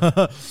less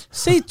trouble.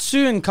 say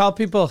tu and call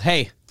people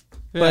hey.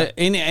 Yeah. But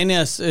in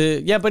us,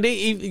 if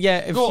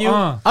Go, you,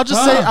 I'll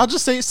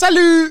just say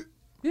salut,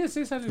 Yeah,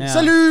 say something. Yeah.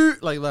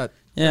 salut, like that.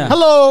 Yeah.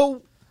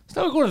 Hello.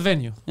 So we go to the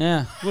venue.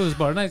 yeah, Go to this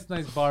bar. Nice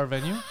bar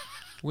venue.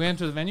 We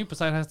enter the venue.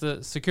 Poseidon has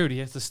the security.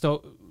 He has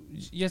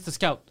to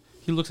scout.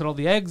 He looks at all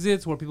the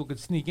exits where people could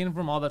sneak in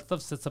from, all that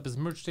stuff. Sets up his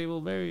merch table.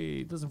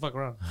 Doesn't fuck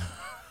around.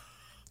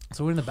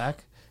 So we're in the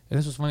back, and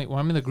this was funny. When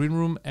I'm in the green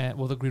room,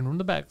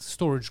 the back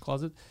storage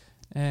closet,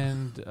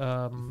 and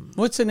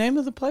what's the name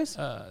of the place?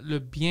 Le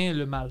Bien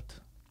Le Malte.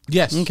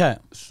 Yes. Okay,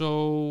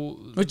 So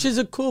which is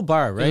a cool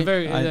bar, it's right? a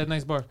very I-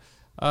 nice bar.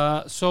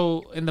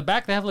 So in the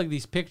back they have like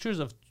these pictures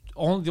of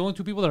the only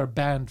two people that are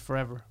banned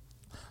forever.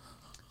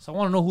 So I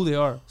want to know who they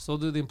are. So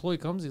the employee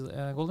comes and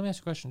I go, let me ask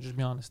you a question. Just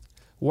be honest.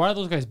 Why are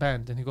those guys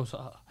banned? And he goes,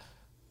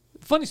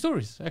 funny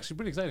stories. Actually,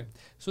 pretty exciting.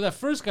 So that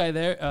first guy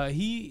there,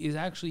 he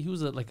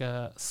was like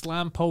a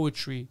slam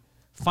poetry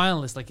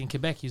finalist, like in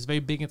Quebec. He was very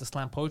big into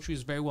slam poetry. He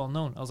was very well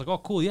known. I was like, oh,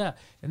 cool, yeah.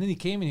 And then he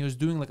came and he was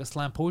doing like a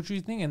slam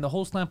poetry thing, and the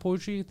whole slam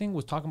poetry thing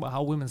was talking about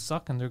how women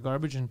suck and they're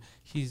garbage, and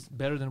he's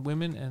better than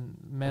women, and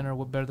men are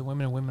better than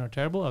women, and women are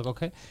terrible. Like,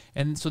 okay.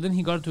 And so then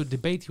he got into a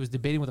debate. He was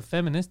debating with a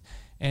feminist,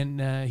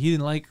 and he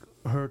didn't like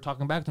her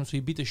talking back to him, so he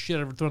beat the shit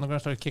out of her, threw her on the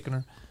ground, started kicking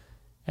her.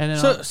 And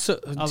then I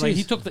was like,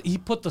 he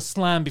put the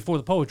slam before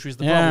the poetry is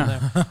the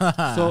problem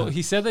there. So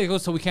he said that, he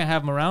goes, so we can't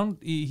have him around.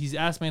 He's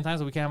asked many times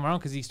that we can't have him around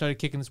because he started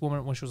kicking this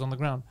woman when she was on the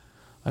ground.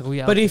 I go,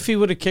 yeah. But okay. if he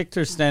would have kicked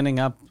her standing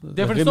up,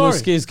 Different Rimouski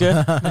story. is good.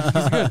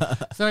 He's good.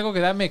 So I go,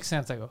 okay, that makes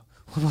sense. I go,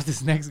 what about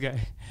this next guy?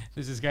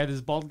 There's this guy, this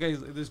bald guy,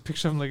 there's a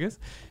picture of him like this.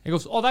 He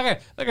goes, oh,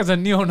 that guy's a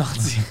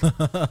neo-Nazi.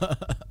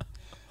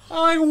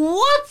 I'm like,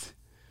 what?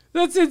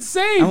 That's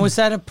insane. And was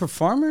that a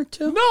performer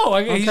too? No,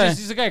 Okay.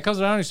 he's a guy who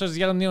comes around and he starts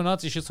yelling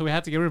neo-Nazi shit, so we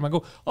had to get rid of him. I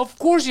go, of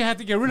course you had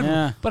to get rid of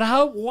Yeah. him. But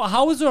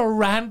how is there a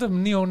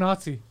random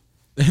neo-Nazi?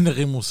 In the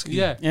Rimouski.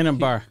 Yeah. In a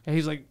bar. And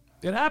he's like,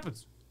 it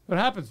happens. It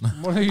happens.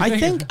 More than you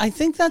I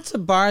think that's a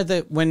bar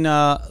that when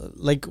I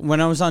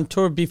was on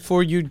tour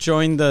before you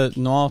joined the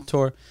Noir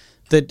tour,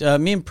 that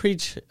me and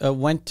Preach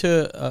went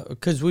to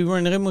because we were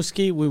in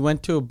Rimouski. We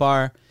went to a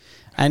bar,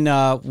 and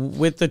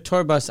with the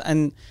tour bus,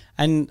 and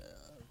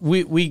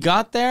we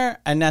got there,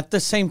 and at the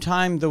same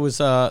time there was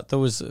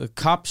a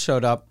cop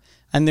showed up,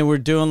 and they were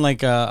doing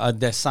like a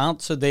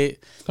descente. So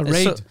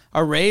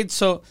a raid.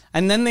 So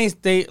and then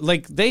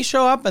they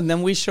show up, and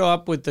then we show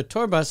up with the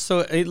tour bus. So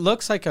it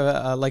looks like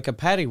a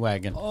paddy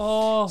wagon.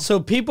 Oh. So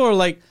people are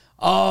like,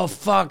 oh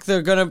fuck,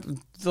 they're gonna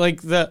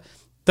like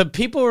the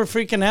people were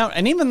freaking out,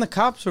 and even the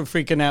cops were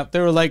freaking out. They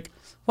were like,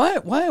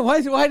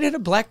 why did a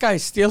black guy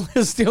steal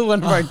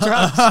one of our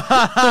trucks?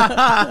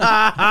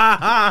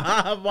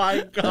 Oh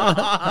my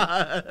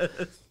god.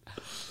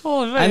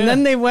 Oh, And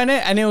then they went in,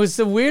 and it was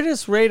the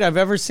weirdest raid I've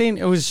ever seen.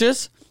 It was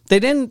just they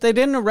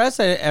didn't arrest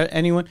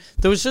anyone.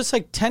 There was just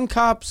like 10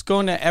 cops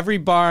going to every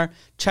bar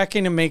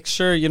checking to make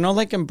sure. You know,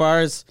 like in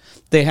bars,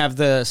 they have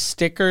the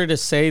sticker to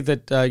say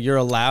that you're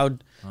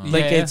allowed.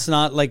 Like Yeah. it's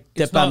not like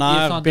It's not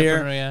dépanneur beer.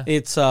 dépanneur, yeah.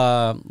 It's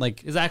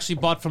like It's actually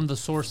bought from the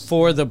source.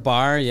 for the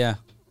bar. Yeah.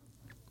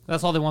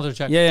 That's all they wanted to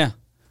check. Yeah.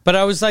 But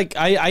I was like,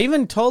 I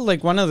even told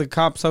like one of the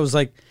cops, I was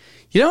like,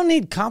 you don't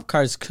need cop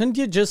cars. Couldn't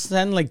you just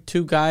send like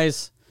 2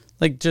 guys,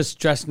 like just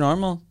dressed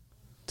normal,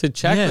 to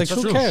check? Yeah, like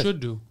that's who true. cares?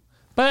 Should do.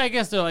 But I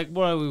guess they're like,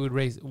 why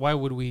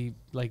would we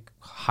like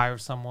hire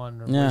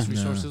someone or Yeah. waste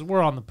resources.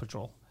 We're on the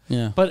patrol.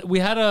 Yeah. But we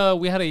had a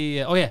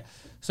oh yeah.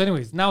 So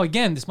anyways, now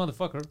again, this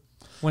motherfucker,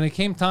 when it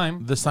came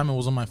time, This time it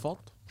wasn't my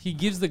fault. he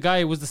gives the guy,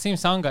 it was the same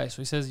sound guy.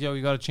 So he says, yo,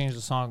 you got to change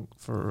the song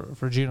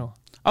for Gino.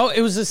 Oh,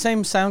 it was the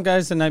same sound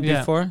guys the night Yeah.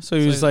 before, so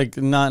he So was he's- like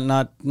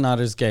not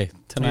as gay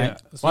tonight.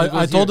 Yeah. So he I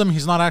goes, told "Here." him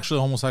he's not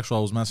actually homosexual.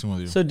 I was messing with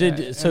you. So and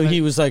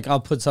he like- was like, I'll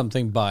put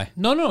something by.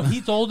 No,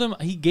 he told him,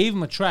 he gave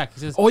him a track.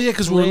 He says, Oh, yeah,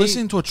 'cause we were "Play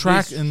listening to a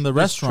track this- in the this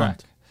restaurant."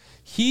 track."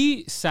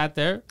 He sat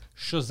there,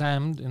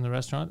 Shazammed in the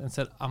restaurant, and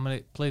said, I'm going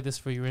to play this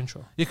for your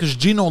intro. Yeah, because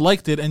Gino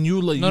liked it, and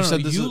you No, you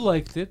said this. you is,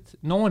 liked it.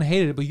 No one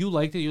hated it, but you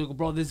liked it. You go,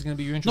 bro, this is going to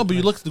be your intro. no, but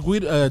you tonight."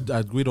 looked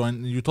at Guido,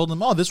 and you told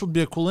him, "Oh, this would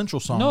be a cool intro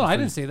song." No, for I you."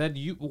 didn't say that.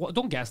 You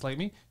don't gaslight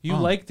me. You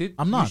Oh, liked it.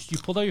 I'm not. You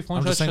pulled out your phone.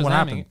 I'm just started saying what Shazamming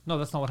happened. it. No,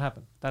 that's not what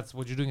happened. That's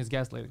what you're doing is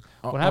gaslighting.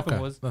 Oh, What happened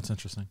okay. was That's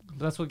interesting.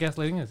 that's what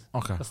gaslighting is.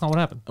 Okay, That's not what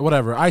happened.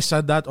 whatever. I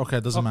said that. Okay,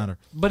 it doesn't Okay. matter.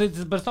 But it's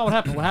not what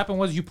happened. What happened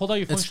was you pulled out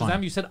your phone, It's fine.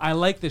 Shazam. You said, "I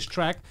like this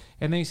track,"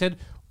 and then you said,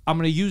 "I'm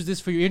gonna use this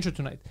for your intro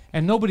tonight,"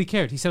 and nobody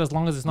cared. He said, "As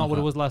long as it's not what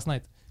it Okay. was last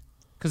night."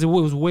 Because it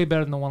was way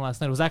better than the one last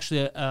night. It was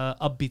actually a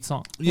upbeat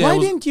song. Yeah, Why it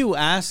was- didn't you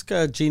ask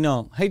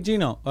Gino? Hey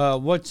Gino,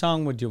 what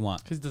song would you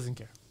want? Because he doesn't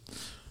care.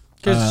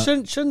 Because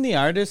shouldn't the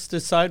artist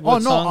decide Oh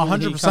what no, song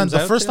 100%. The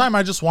first time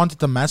I just wanted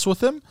to mess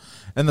with him,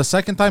 and the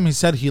second time he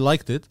said he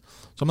liked it.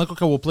 So I'm like,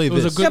 okay, we'll play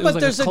was a this. good- Yeah, it was but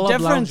like a there's a, club loungy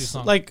difference.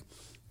 song. Like,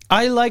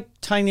 I like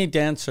Tiny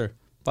Dancer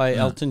by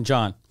Elton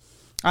John.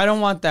 I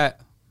don't want that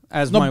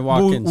as No, my but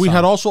walk-in we song.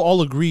 had also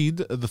all agreed,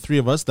 the three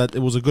of us, that it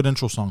was a good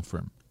intro song for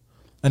him,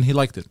 and he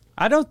liked it.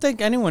 I don't think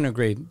anyone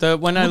agreed.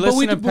 When I But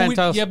listened to but we-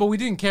 Penthouse, yeah, but we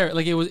didn't care.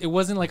 Like it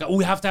wasn't like, oh,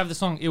 we have to have the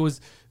song. It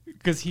was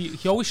because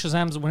he always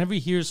Shazams whenever he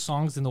hears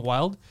songs in the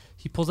wild.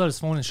 He pulls out his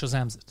phone and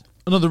Shazams it.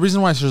 No, the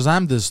reason why I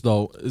Shazam this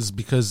though is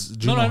because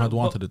Gino no, had but-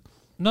 wanted it.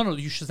 No,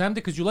 you Shazammed it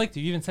because you liked it.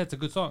 You even said it's a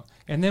good song,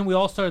 and then we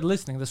all started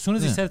listening. As soon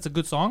as he Yeah. said it's a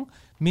good song,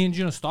 me and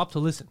Gino stopped to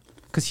listen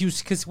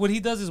because what he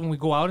does is when we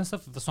go out and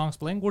stuff, if the song's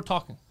playing, we're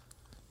talking.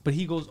 But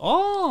he goes,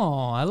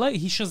 "Oh,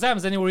 he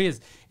Shazams anywhere he is."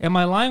 Am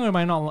I lying or am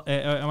I not?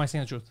 Am I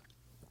saying the truth?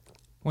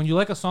 When you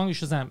like a song, you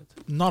Shazam it.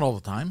 Not all the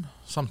time.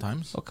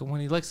 Sometimes. Okay, when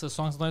he likes the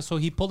song, so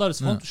he pulled out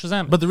his phone to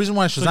Shazam it. But the reason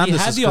why I So Shazam he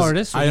this had is the 'cause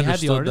artist, so I he had the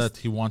understood artist.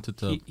 that he wanted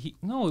to.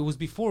 No, it was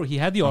before. He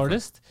had the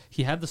artist,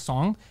 he had the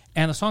song,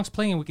 and the song's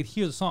playing, and we could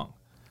hear the song.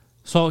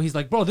 So he's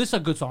like, "Bro, this is a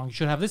good song. You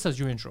should have this as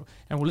your intro."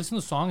 And we're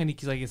listening to the song, and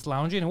he's like, "It's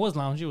loungy," and it was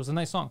loungy. It was a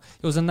nice song.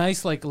 It was a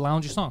nice, like,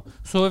 loungy song.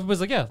 So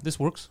everybody's like, "Yeah, this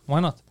works. Why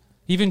not?"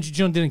 Even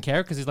John didn't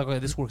care because he's like, "Okay,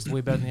 this works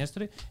way better than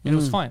yesterday," and it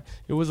was fine.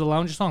 It was a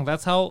loungy song.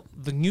 That's how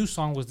the new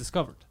song was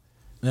discovered.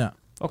 Yeah.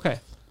 Okay,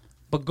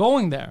 but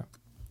going there,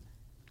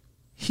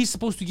 he's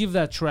supposed to give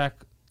that track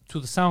to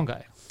the sound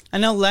guy.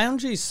 and a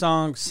loungy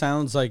song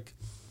sounds like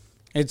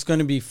it's going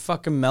to be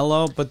fucking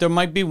mellow, but there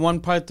might be one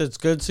part that's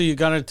good, so you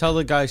got to tell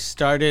the guy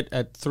start it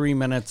at 3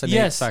 minutes and 8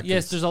 Yes, seconds.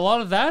 yes. There's a lot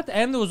of that,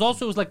 and there was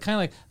also it was like kind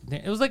of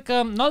like it was like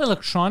not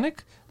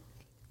electronic,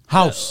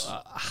 House.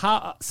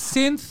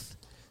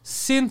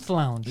 synth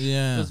lounge.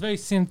 Yeah. it was very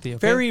synthy. Okay?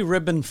 Very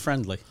ribbon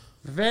friendly.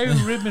 very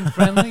ribbon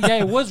friendly. Yeah,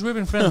 it was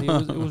ribbon friendly.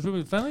 It was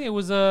ribbon friendly. It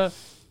was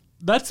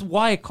that's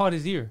why it caught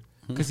his ear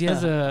because he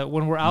has a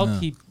when we're out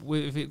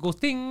if it goes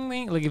ding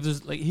ding like if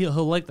there's like he'll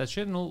like that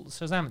shit and he'll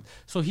Shazam it.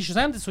 So he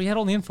Shazammed it, so he had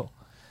all the info.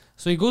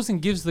 So he goes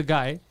and gives the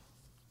guy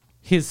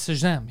his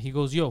Shazam. He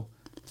goes, "Yo,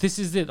 this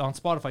is it on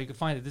Spotify. You can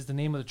find it. This is the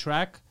name of the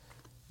track.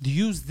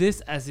 Use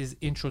this as his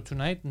intro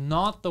tonight,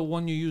 not the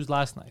one you used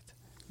last night."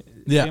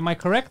 Yeah. Am I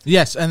correct?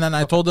 Yes, and then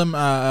I told him,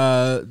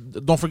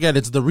 don't forget,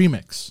 it's the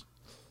remix.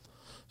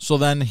 So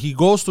then he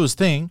goes to his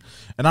thing,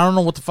 and I don't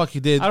know what the fuck he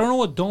did. I don't know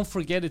what "Don't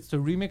Forget It's the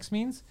Remix"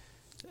 means.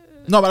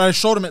 No, but I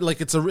showed him it like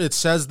it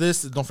says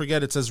this. Don't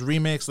forget, it says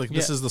remix. Like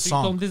this Yeah, is the so you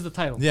told him song. this is the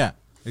title. Yeah,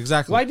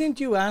 exactly. Why didn't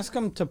you ask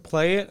him to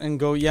play it and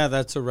go, yeah,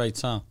 that's the right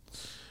song?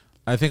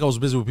 I think I was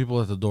busy with people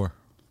at the door.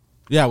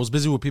 Yeah, I was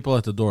busy with people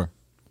at the door.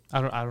 I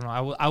don't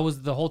know. I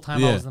was the whole time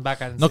I Yeah. was in the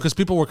back. I didn't No, see it. because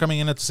people were coming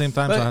in at the same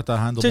time, so I had to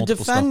handle to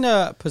multiple defend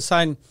stuff.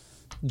 Poseidon,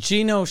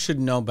 Gino should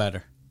know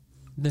better.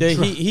 The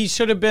drum- He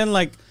should have been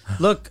like,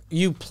 look,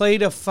 you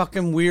played a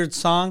fucking weird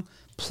song.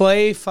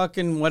 Play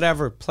fucking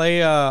whatever.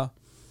 Play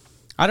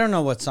I don't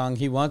know what song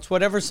he wants.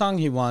 Whatever song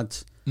he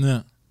wants.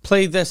 Yeah.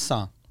 Play this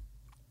song.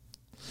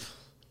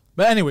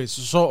 But anyways,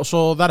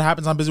 so that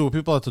happens. I'm busy with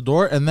people at the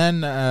door, and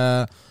then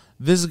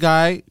this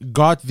guy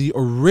got the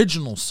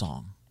original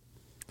song,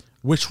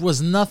 which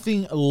was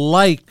nothing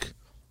like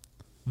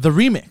the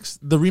remix.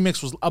 The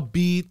remix was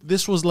upbeat.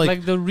 This was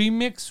like the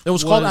remix. it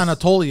was called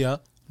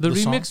Anatolia. The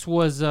song. remix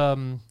was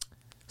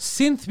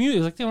synth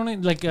music, like they only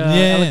like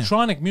Yeah.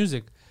 electronic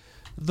music.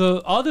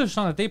 The other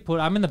song that they put,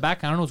 I'm in the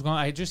back. I don't know what's going on.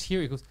 I just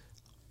hear it goes,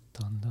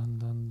 dun dun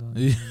dun dun,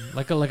 Yeah.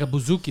 like a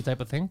bouzouki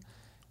type of thing.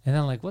 And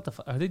then like, what the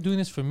fuck? Are they doing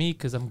this for me?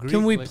 Because I'm Greek.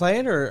 Can we like, play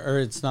it or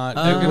it's not?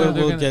 They're gonna- we'll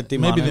they're gonna- get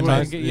maybe they We're demonetized. might.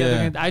 gonna get- Yeah.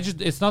 they're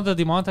gonna- it's not the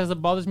demonetized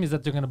that bothers me. Is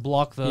that they're gonna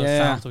block the Yeah.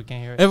 sound so we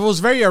can't hear it. It was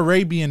very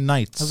Arabian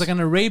Nights. It was like an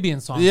Arabian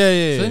song. Yeah,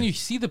 yeah, So then yeah. you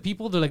see the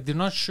people, they're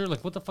not sure,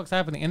 like, what the fuck's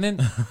happening. And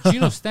then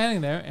Gino's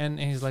standing there, and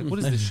he's like, what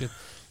is this shit?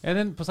 And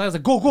then Poseidon's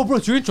like, go, bro,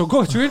 it's your intro,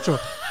 it's your intro.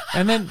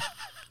 And then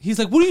He's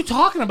like, what are you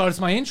talking about? It's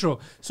my intro.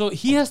 So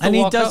he has to And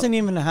he walk doesn't out.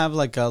 even have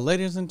like a,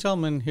 ladies and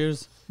gentlemen,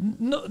 here's.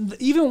 No,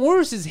 even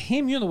worse is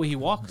him, the way he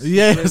walks.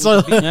 Yeah,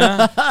 so-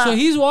 Yeah. So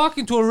he's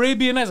walking to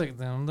Arabian Nights, like,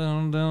 down,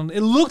 down, down.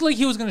 It looked like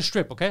he was going to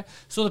strip, okay?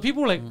 So the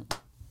people were like,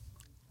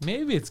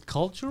 maybe it's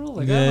cultural?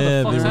 Like, I don't know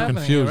Yeah, what the they fuck's were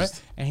happening here, right?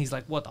 confused. And he's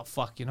like, what the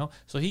fuck,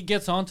 So he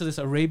gets onto this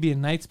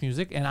Arabian Nights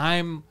music, and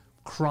I'm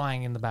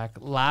crying in the back,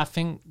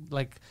 laughing,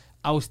 like,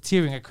 I was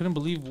tearing. I couldn't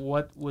believe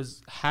what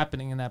was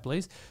happening in that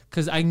place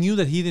because I knew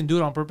that he didn't do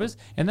it on purpose.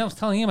 And then I was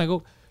telling him, I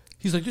go,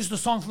 he's like, this is the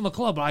song from the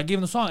club. I gave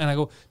him the song. And I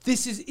go,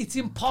 it's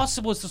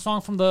impossible. It's the song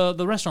from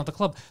the restaurant, the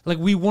club. Like,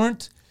 we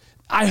weren't,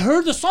 I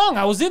heard the song.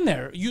 I was in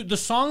there. The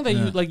song that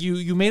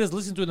you made us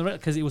listen to in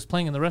because it was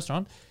playing in the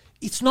restaurant.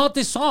 It's not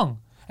this song.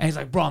 And he's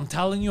like, bro, I'm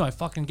telling you, I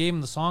fucking gave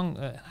him the song.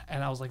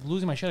 And I was like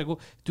losing my shit. I go,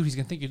 dude, he's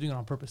going to think you're doing it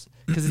on purpose.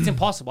 Because it's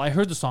impossible. I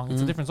heard the song.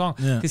 It's a different song.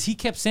 Yeah. Because he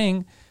kept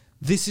saying,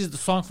 this is the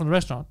song from the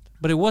restaurant.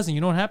 But it wasn't.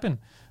 You know what happened?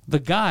 The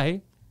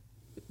guy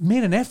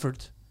made an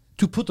effort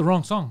to put the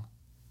wrong song.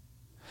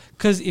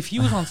 Because if he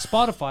was on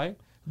Spotify,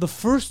 the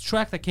first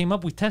track that came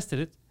up, we tested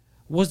it,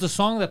 was the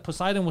song that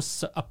Poseidon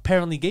was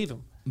apparently gave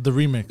him. The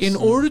remix. In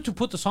order to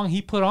put the song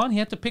he put on, he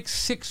had to pick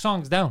 6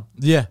 songs down.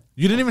 Yeah.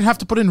 You didn't even have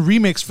to put in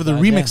remix for the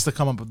remix to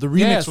come up. The remix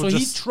Yeah, was so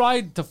just... he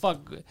tried to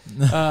fuck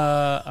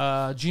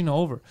Gino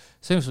over.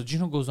 So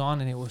Gino goes on,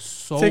 and it was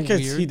so I think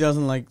weird. he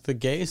doesn't like the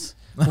gays.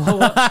 Well,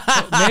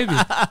 maybe.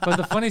 But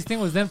the funniest thing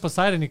was then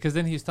Poseidon, because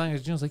then he was telling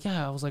us, Gino's like,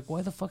 yeah, I was like,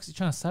 why the fuck is he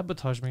trying to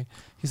sabotage me?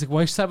 He's like, why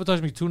you sabotage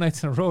me 2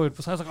 nights in a row? And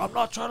Poseidon's like, I'm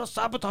not trying to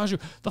sabotage you.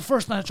 The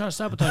first night I tried to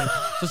sabotage you.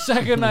 The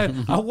second night,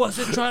 I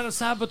wasn't trying to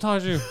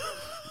sabotage you.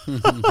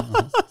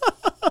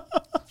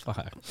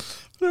 Fuck.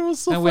 It was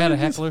so And we had a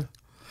funny. heckler.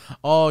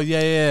 Oh,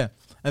 yeah.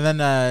 And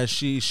then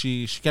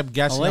she kept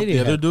gassing up lady the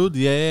other had- dude.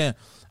 Yeah.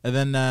 And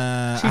then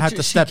I had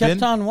to step she kept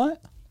in. on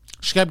what?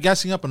 She kept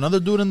gassing up another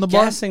dude in the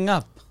bar. Gassing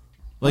up.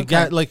 Like,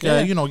 Okay.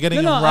 getting No,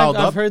 him riled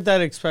I've up. heard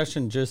that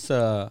expression just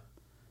not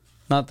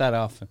that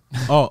often.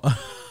 Oh,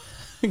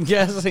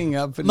 Gassing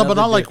up. No, but another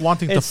not like dude.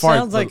 wanting to It fart,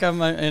 sounds but- like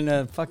I'm in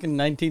a fucking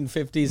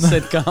 1950s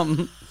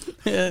sitcom.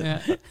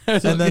 Yeah.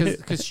 And then-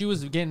 Because she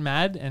was getting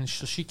mad, and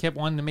she kept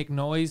wanting to make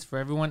noise for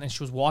everyone, and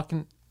she was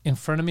walking in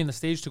front of me on the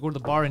stage to go to the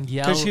bar and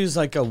yell. Because she was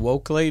like a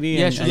woke lady.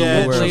 Yeah, and, she and was a you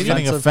woke were she was lady.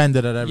 getting offensive.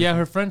 offended at everything. Yeah,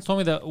 her friends told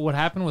me that what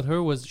happened with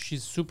her was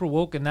she's super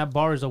woke, and that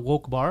bar is a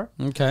woke bar.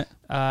 Okay.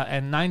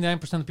 And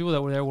 99% of the people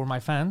that were there were my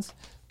fans.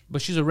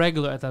 But she's a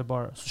regular at that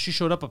bar. So she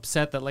showed up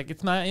upset that, like,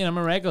 it's not, I'm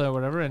a regular or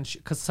whatever. And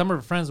because some of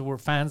her friends were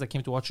fans that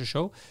came to watch the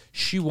show,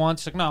 she's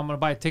like, no, I'm going to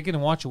buy a ticket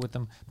and watch it with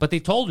them. But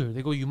they told her,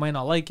 they go, you might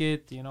not like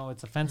it.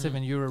 It's offensive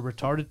and you're a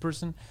retarded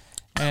person.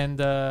 And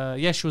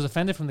yeah, she was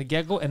offended from the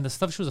get-go. And the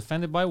stuff she was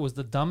offended by was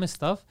the dumbest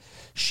stuff.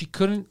 She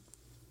couldn't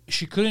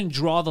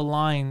draw the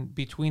line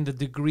between the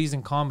degrees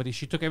in comedy.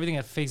 She took everything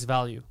at face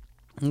value.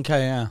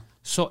 Okay, yeah.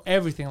 So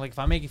everything, like if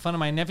I'm making fun of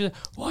my nephews,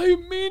 why are you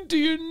mean to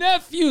your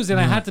nephews? And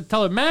I had to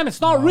tell her, ma'am, it's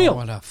not real.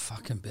 What a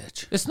fucking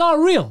bitch. It's not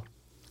real.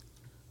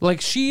 Like,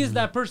 she is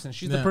that person.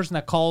 She's the person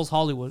that calls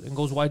Hollywood and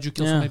goes, why'd you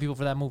kill so Yeah. many people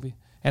for that movie?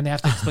 And they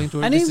have to explain to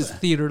her, And this even- is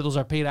theater. Those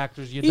are paid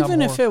actors. You dumb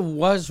Even if whore. it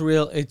was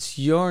real, it's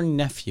your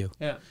nephew.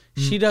 Yeah.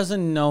 She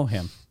doesn't know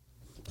him.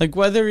 Like,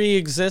 whether he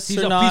exists He's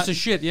or a not. piece of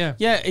shit, yeah.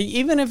 Yeah,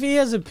 even if he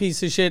is a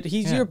piece of shit,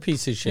 he's Yeah. your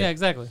piece of shit. Yeah,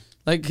 exactly.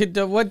 Like,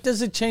 what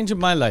does it change in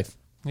my life?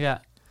 Yeah.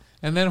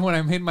 And then when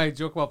I made my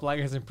joke about black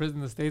guys in prison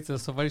in the States, it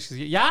was so funny. She's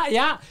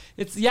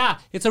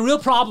it's a real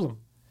problem.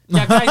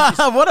 Yeah, guys.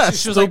 What a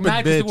she was like stupid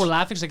mad because bitch. people were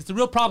laughing. She's like, it's a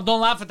real problem. Don't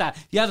laugh at that.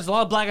 Yeah, there's a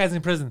lot of black guys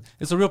in prison.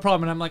 It's a real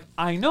problem. And I'm like,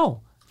 I know.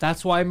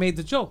 That's why I made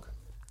the joke.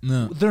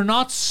 No. They're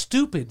not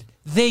stupid.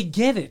 They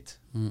get it.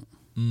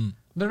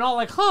 They're not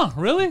like, huh,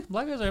 really?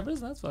 Black guys are in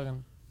prison? That's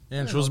fucking...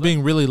 And she was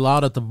being really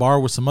loud at the bar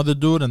with some other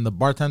dude, and the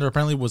bartender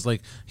apparently was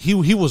like, he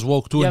was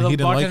woke too, Yeah, and the he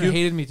didn't like bartender you.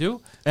 hated me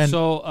too. And-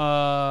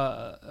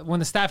 So when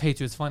the staff hates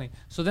you, it's funny.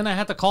 So then I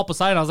had to call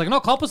Poseidon. I was like, no,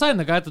 call Poseidon.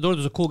 The guy at the door,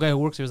 there's a cool guy who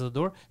works here at the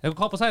door. I go,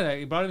 call Poseidon.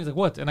 He brought him. He's like,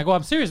 what? And I go,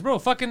 I'm serious, bro.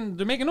 Fucking,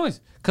 they're making noise.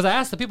 Because I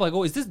asked the people, I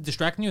go, is this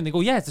distracting you? And they go,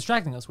 yeah, it's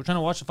distracting us. We're trying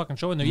to watch the fucking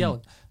show, and they're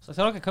yelling. So I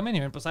said, okay, come in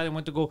here. And Poseidon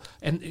went to go.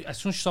 And as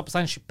soon as she saw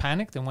Poseidon, she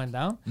panicked and went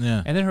down.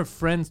 Yeah. And then her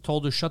friends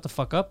told her, shut the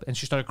fuck up. And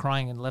she started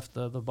crying and left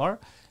the bar.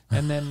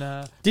 And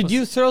then... Did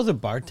you throw the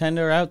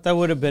bartender out? That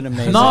would have been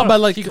amazing. No, but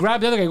like, he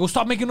grabbed the other guy, go,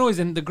 stop making noise.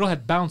 And the girl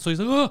had bounced. So he's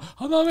like, oh,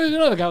 I'm not making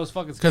noise. The guy was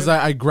fucking scared. because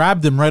I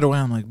grabbed him right away.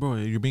 I'm like, bro,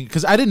 you're being,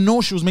 because I didn't know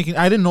she was making.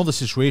 I didn't know the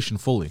situation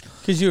fully.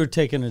 Because you were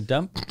taking a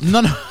dump.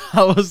 No,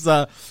 I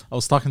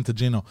was talking to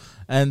Gino,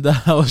 and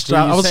I was Were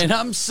trying. you I was saying,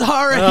 I'm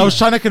sorry. I was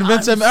trying to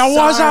convince him it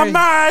wasn't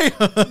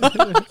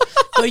me.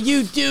 But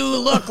you do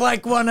look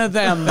like one of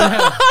them.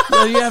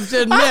 Well, you have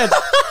to admit.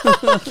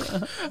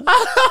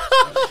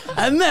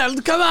 And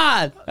then, come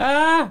on.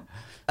 Ah!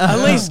 At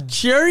least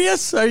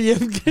curious? Are you?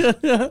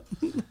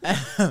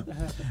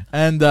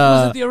 And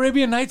Was it the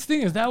Arabian Nights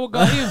thing? Is that what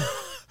got you?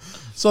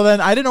 So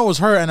then I didn't know it was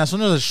her, and as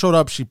soon as it showed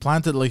up, she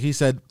planted, like he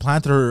said,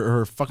 planted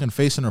her fucking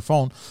face in her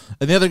phone.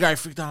 And the other guy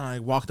freaked out, and I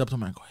walked up to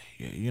him and I go,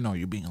 hey, you know,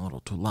 you're being a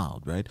little too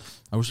loud, right?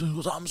 He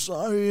goes, I'm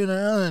sorry,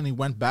 and he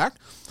went back.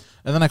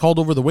 And then I called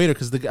over the waiter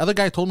because the other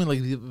guy told me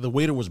like the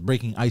waiter was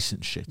breaking ice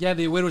and shit. Yeah,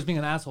 the waiter was being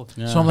an asshole.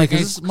 Yeah. So I'm like,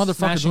 Like, is this motherfucker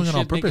smashing doing it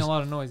on shit, making purpose? a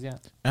lot of noise. Yeah.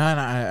 And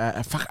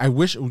I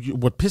wish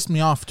what pissed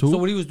me off too. So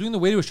what he was doing, the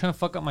waiter was trying to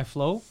fuck up my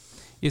flow.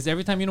 Is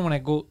every time, you know, when I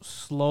go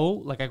slow,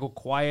 like I go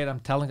quiet,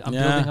 I'm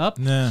Yeah. building up.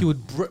 Yeah. He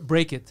would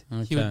break it. He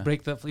Okay. would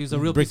break the. He was a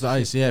real break piece the of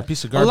ice, shit. yeah,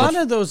 piece of A garbage. lot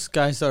of those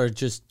guys are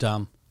just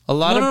dumb. A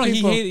lot No, of he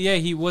people. hated. Yeah,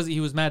 he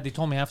was mad. They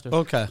told me after.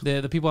 Okay.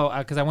 The people,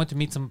 because I went to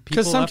meet some people.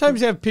 Because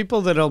sometimes you have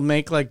people that'll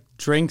make like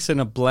drinks in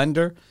a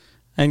blender,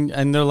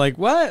 and they're like,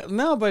 "What?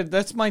 No, but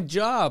that's my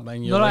job."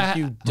 And you're No, like,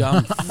 "You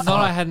dumb." No,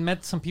 I had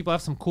met some people. I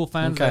have some cool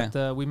fans Okay.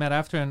 that we met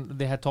after, and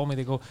they had told me,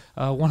 they go,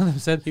 one of them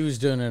said, He was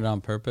doing it on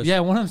purpose. yeah,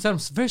 one of them said, I'm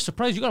very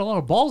surprised you got a lot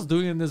of balls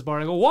doing it in this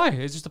bar. I go, why?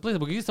 It's just a place.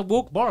 It's a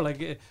woke bar.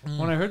 Like,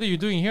 when I heard that you're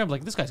doing it here, I'm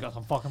like, this guy's got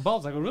some fucking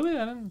balls. I go, really?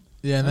 I didn't.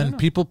 Yeah, and I then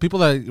don't know. people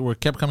that were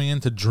kept coming in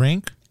to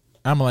drink,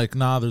 I'm like,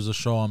 nah, there's a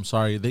show. I'm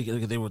sorry.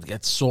 They would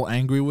get so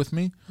angry with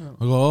me.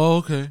 I go, oh,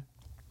 okay,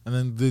 and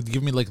then they'd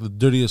give me like the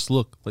dirtiest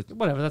look. Like,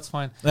 Whatever, that's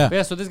fine. Yeah. But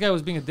yeah, so this guy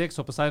was being a dick,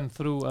 so Poseidon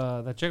threw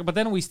that chick. But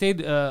then we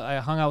stayed, I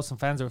hung out with some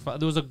fans. There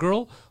was a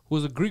girl who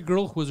was a Greek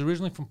girl who was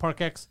originally from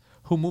Park X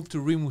who moved to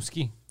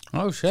Rimouski.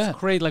 Oh shit.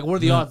 Crazy, like, what are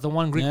the odds? The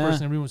one Greek Yeah.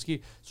 person in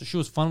Rimouski. So she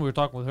was fun. We were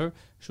talking with her.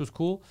 She was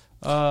cool.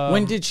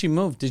 When did she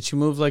move? Did she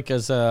move like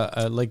as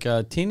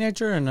a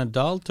teenager, an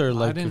adult, or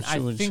like I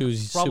when think she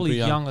was probably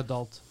super young?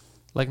 adult,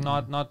 like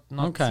not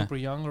Okay. super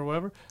young or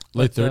whatever.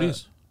 late But,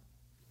 30s.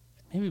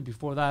 Maybe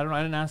before that. I don't know.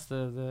 I didn't ask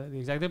the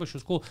exact date, but she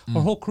was cool. Her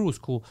whole crew was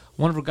cool.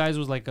 One of her guys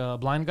was like a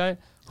blind guy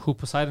who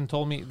Poseidon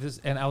told me this,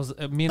 and I was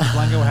me and the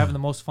blind guy were having the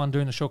most fun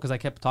during the show because I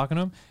kept talking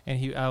to him,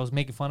 and I was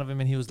making fun of him,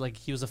 and he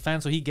was a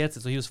fan, so he gets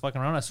it. So he was fucking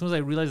around. As soon as I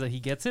realized that he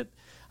gets it,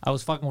 I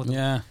was fucking with him.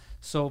 Yeah.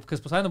 So because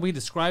Poseidon, the way he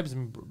describes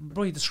him,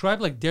 bro, he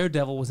described like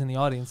Daredevil was in the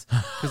audience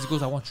because he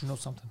goes, "I want you to know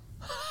something."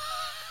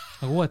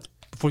 I go, "What?"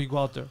 Before you go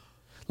out there,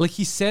 like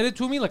he said it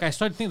to me. Like I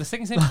started thinking the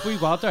second time before you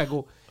go out there, I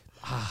go,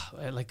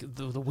 like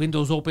the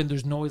windows open,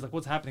 there's noise. Like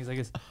what's happening? He's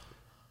like,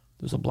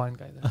 "There's a blind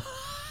guy there."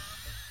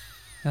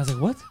 And I was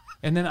like, "What?"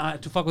 And then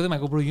to fuck with him, I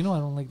go, "Bro, you know I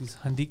don't like these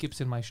handicaps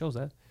in my shows.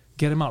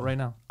 Get him out right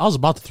now." I was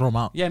about to throw him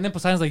out. Yeah, and then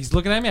Poseidon's like, he's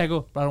looking at me. I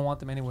go, "Bro, I don't want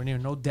them anywhere near.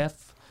 No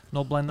deaf,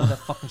 no blind, none of that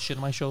fucking shit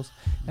in my shows."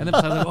 And then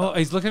Poseidon's like, oh,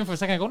 he's looking at me for a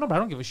second. I go, "No, but I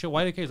don't give a shit.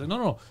 Why do you care?" He's like,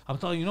 no. I'm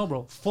telling you, no,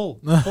 bro. Full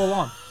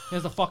on. He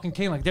has the fucking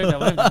cane like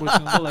Daredevil. He's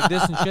gonna go like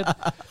this and shit.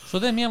 So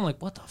then I'm like,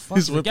 what the fuck?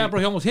 He's like, yeah, bro,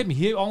 he almost hit me.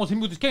 He almost hit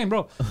me with his cane,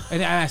 bro.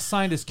 And I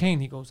signed his cane.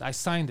 He goes, I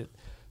signed it.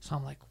 So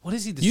I'm like, what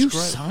is he You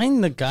describing?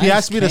 signed the guy. He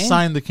asked me to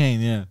sign the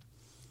cane. Yeah.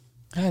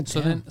 God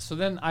So damn.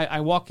 then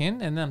I walk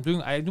in and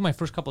then I do my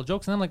first couple of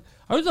jokes and I'm like,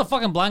 oh, there's a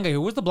fucking blind guy here.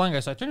 Where's the blind guy?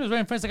 So I turn to his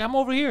right friend, like, I'm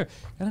over here.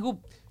 And I go,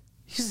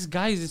 he's this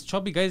guy, he's this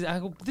chubby guy. I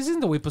go, this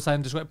isn't the way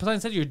Poseidon described. Poseidon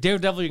said, you're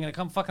Daredevil, you're gonna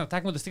come fucking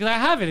attack me with the stick. I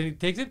have it, and he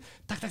takes it,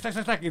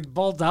 tack, it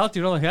balls out,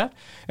 you know, like that.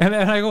 And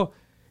then I go,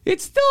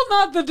 it's still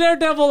not the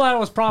Daredevil I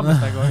was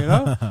promised. I go, you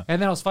know.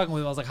 And then I was fucking with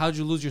him. I was like, how'd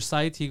you lose your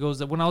sight? He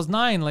goes, when I was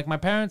 9, like my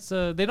parents,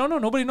 they don't know.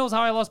 Nobody knows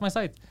how I lost my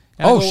sight.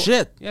 And I Oh, go,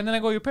 shit. Yeah, and then I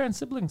go, your parents,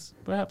 siblings,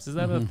 perhaps. Is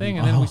that a thing?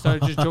 And then we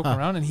started just joking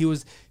around. And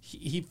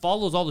he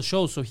follows all the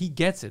shows, so he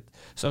gets it.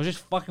 So I was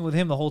just fucking with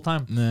him the whole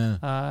time.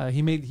 Yeah.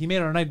 He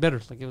made our night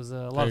better. Like it was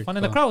a lot Very of fun.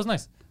 And the cool. crowd was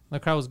nice. The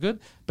crowd was good.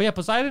 But yeah,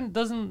 Poseidon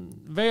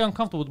very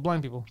uncomfortable with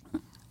blind people.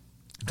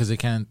 Because they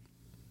can't.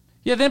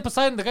 Yeah, then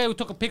Poseidon, the guy who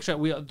took a picture,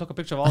 we took a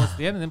picture of all this at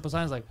the end, and then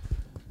Poseidon's like,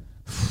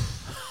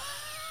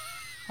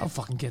 I don't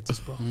fucking get this,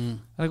 bro.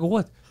 And I go,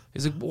 what?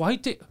 He's like, why you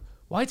take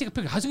a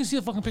picture? How's he gonna see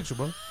the fucking picture,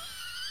 bro?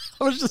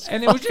 I was just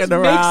And it just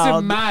makes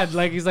him mad.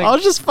 Like he's like, I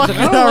was just he's like,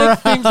 fucking I don't like around.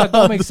 things that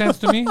don't make sense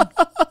to me.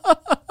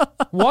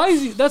 Why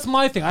is he? That's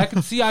my thing. I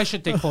can see I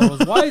should take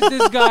photos. Why is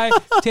this guy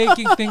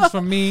taking things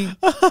from me?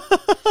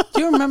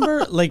 Do you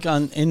remember, like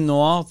in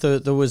Noir,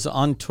 there was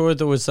on tour,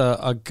 there was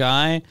a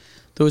guy,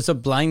 there was a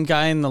blind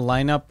guy in the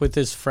lineup with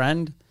his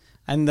friend,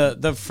 and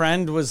the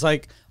friend was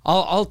like,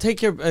 I'll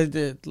take your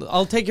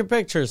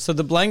picture. So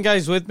the blind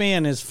guy's with me,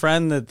 and his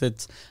friend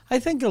that's I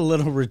think a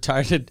little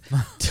retarded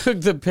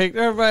took the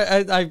picture.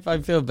 I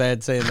feel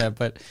bad saying that,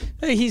 but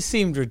he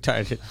seemed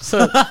retarded. So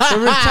the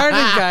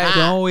retarded guy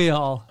Don't we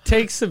all?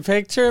 takes the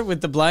picture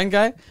with the blind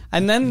guy,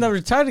 and then the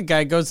retarded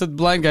guy goes to the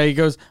blind guy. He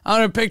goes, I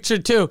want a picture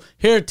too.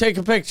 Here, take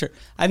a picture.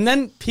 And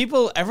then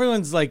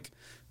everyone's like,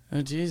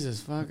 oh, Jesus,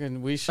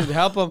 fucking, we should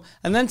help him.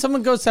 And then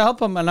someone goes to help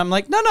him, and I'm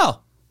like, no.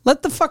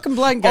 Let the fucking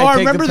blind guy Oh, I take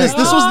remember the this.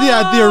 picture. This was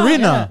the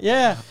arena.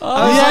 Yeah. Oh,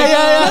 I was yeah, like,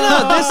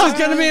 yeah. No, this is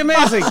going to be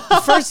amazing.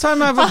 First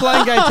time I have a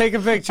blind guy take a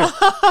picture.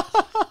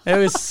 It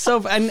was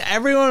so, and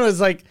everyone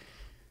was like,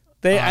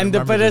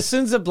 remember but this. as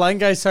soon as the blind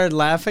guy started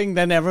laughing,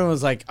 then everyone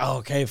was like, oh,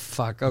 okay,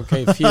 fuck,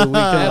 okay, phew, we can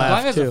Yeah, laugh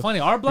blind guys too. are funny.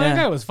 Our blind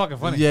Yeah. guy was fucking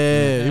funny.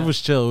 Yeah, he was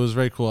chill. It was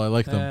very cool. I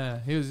liked him. Yeah,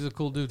 he was a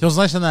cool dude. He was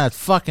nicer than that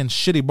fucking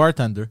shitty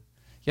bartender.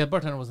 Yeah, the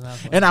bartender was an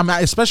asshole. And I'm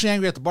especially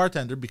angry at the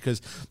bartender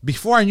because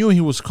before I knew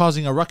he was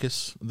causing a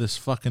ruckus, this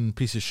fucking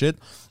piece of shit.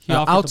 He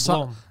offered to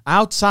blow him.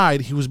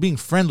 Outside, he was being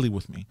friendly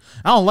with me.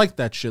 I don't like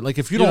that shit. Like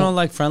if you, You don't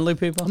like friendly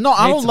people? no,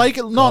 I Hate don't them. like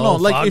it. No,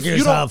 like fuck if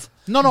yourself.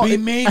 you don't, no, Be it-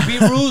 me, be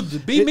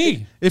rude, be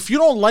me. If you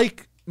don't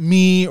like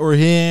me or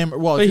him,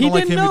 well, But if you he don't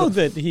like didn't him, you know don't-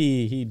 that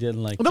he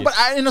didn't like No, you.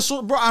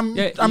 but bro,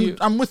 Yeah,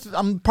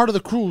 I'm part of the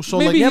crew, so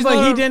Maybe like, yeah, he's but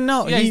not he a- didn't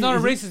know. Yeah, he's not a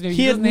racist.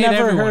 He had doesn't hate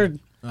never everyone. heard.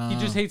 He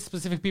just hates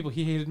specific people.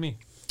 He hated me.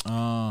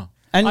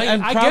 And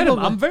I get him.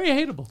 probably- I'm very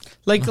hateable.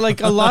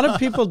 like a lot of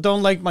people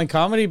don't like my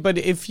comedy, but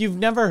if you've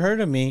never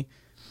heard of me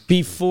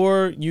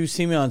before you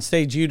see me on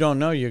stage, you don't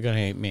know you're gonna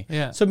hate me.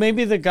 Yeah. So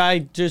maybe the guy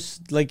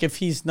just like if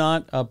he's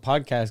not a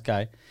podcast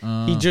guy,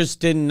 he just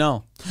didn't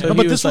know. So no, he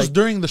but this was like,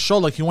 during the show.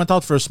 Like he went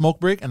out for a smoke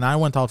break, and I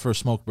went out for a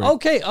smoke break.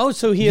 okay. Oh,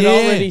 so he had Yeah.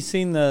 already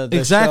seen the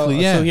Exactly,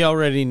 show, yeah. So he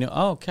already knew.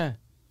 Oh, okay.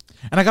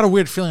 And I got a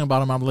weird feeling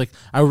about him. I'm like,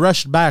 I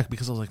rushed back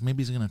because I was like,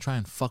 maybe he's gonna try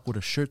and fuck with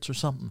his shirts or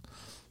something.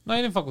 No,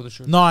 he didn't fuck with the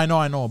shirt. No, I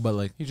know, but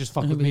like, He just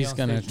fucked with Maybe me he's on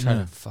gonna stage. try Yeah.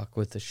 to fuck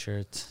with the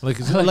shirts. like,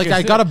 Like like your I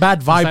shit. got a bad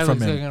vibe Silence, from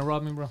he's him. gonna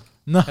rob me, bro.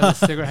 No,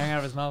 Has a cigarette hanging out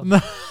of his mouth.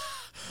 No.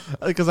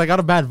 Because I got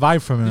a bad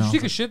vibe from him. Did I you was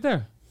take a like, shit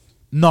there?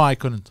 no, I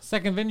couldn't.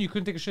 Second venue, you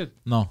couldn't take a shit.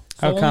 No,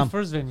 So How only come?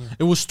 first venue.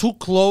 it was too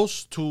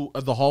close to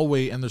the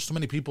hallway, and there's too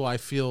many people. I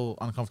feel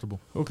uncomfortable.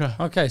 Okay.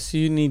 Okay, so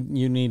you need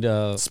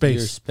Space.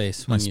 your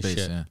space My when you space,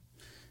 shit. yeah.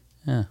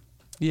 Yeah.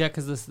 Yeah,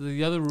 because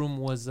the other room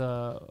was it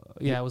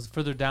was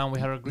further down. We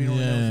had our green room,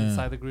 and it was Yeah.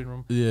 inside the green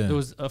room. Yeah. There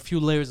was a few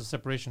layers of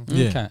separation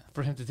Yeah. Okay.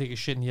 for him to take a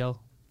shit and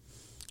yell.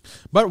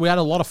 But we had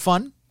a lot of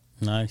fun.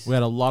 Nice. We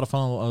had a lot of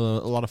fun.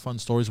 A lot of fun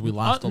stories. We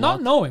laughed a Not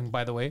lot. knowing,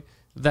 by the way,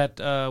 that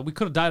we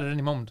could have died at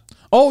any moment.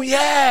 Oh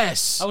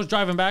yes. I was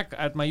driving back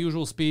at my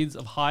usual speeds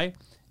of high,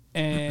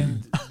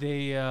 and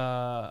they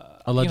I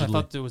Allegedly.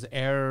 thought there was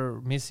air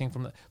missing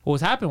from the. What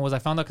was happening was I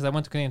found out because I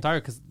went to Canadian Tire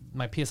because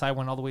my PSI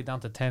went all the way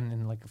down to 10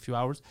 in like a few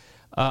hours.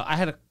 I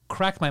had to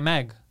crack my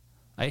mag.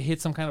 I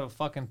hit some kind of a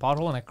fucking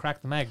pothole and I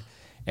cracked the mag.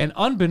 And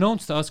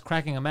unbeknownst to us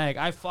cracking a mag,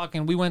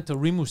 we went to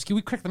Rimouski.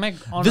 We cracked the mag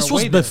on This our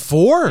was way there.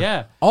 before.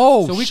 Yeah.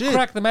 Oh so we shit.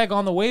 cracked the mag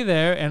on the way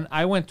there, and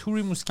I went to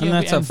Rimouski And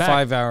that's a and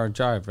back. 5-hour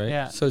drive, right?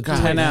 Yeah. So it's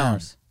God 10 damn.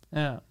 hours.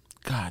 Yeah.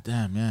 God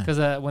damn, yeah.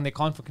 Because when they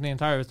called for Canadian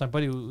Tire, it was my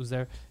buddy who was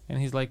there, and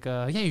he's like,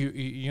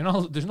 you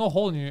know, there's no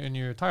hole in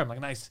your tire. I'm like,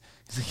 nice.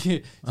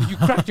 He's like, you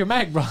cracked your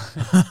mag, bro.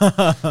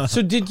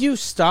 So did you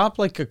stop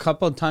like a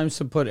couple of times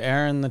to put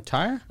air in the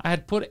tire? I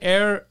had put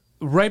air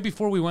right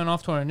before we went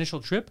off to our initial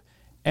trip,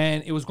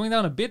 and it was going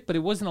down a bit, but it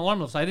wasn't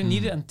alarmless. So I didn't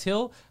need it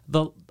until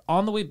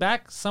on the way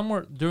back,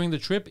 somewhere during the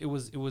trip, it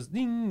was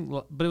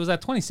ding, but it was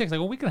at 26. I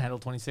go, we can handle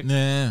 26.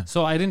 Yeah.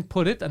 So I didn't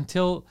put it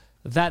until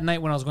that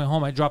night when I was going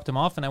home. I dropped him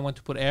off and I went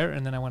to put air,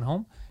 and then I went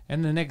home.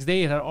 And the next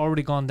day it had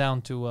already gone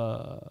down to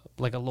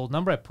like a low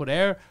number. I put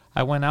air.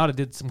 I went out. I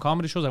did some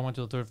comedy shows. I went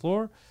to the third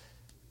floor,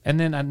 and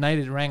then at night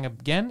it rang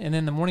again. And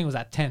then the morning was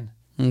at 10.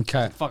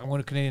 Okay. Fuck, I'm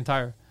going to Canadian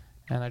Tire,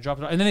 and I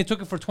dropped it. And then they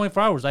took it for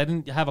 24 hours. I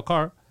didn't have a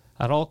car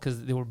at all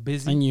because they were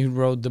busy. And you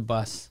rode the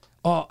bus.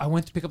 Oh, I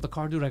went to pick up the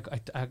car, dude.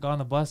 I got on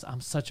the bus.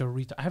 I'm such a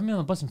retard. I haven't been on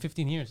the bus in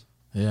 15 years.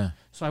 Yeah.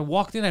 So I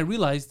walked in. I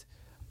realized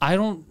I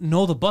don't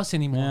know the bus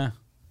anymore. Yeah.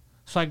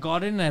 So I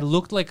got in and I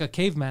looked like a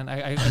caveman.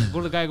 I go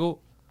to the guy. I go,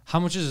 how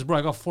much is this, bro?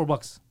 I got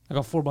 $4. I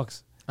got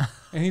 $4.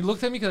 And he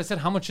looked at me because I said,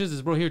 how much is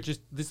this, bro? Here,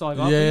 just this is all I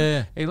got. Yeah, for you. yeah, yeah.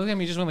 And he looked at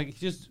me. Just went like, he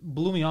just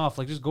blew me off.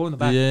 Like, just go in the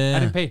back. Yeah. I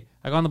didn't pay.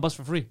 I got on the bus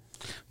for free.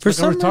 For Like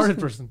some a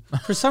retarded reason- person.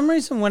 For some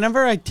reason,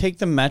 whenever I take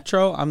the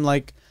metro, I'm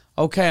like,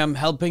 okay, I'm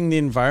helping the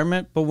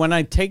environment. But when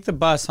I take the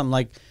bus, I'm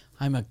like,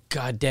 I'm a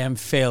goddamn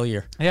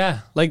failure. Yeah.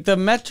 Like the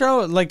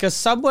metro, like a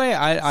subway,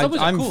 Subways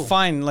are I'm cool.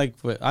 fine. Like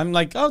I'm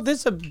like, oh,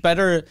 this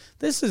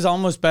is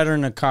almost better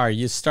than a car.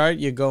 You start,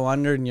 you go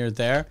under, and you're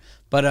there.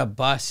 But a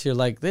bus, you're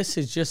like, this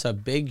is just a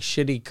big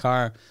shitty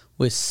car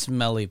with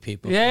smelly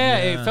people. Yeah,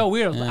 it felt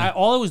weird.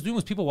 All I was doing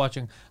was people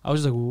watching. I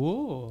was just like,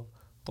 whoa.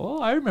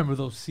 Oh, I remember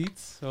those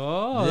seats.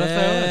 Oh, that's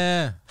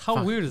Yeah. how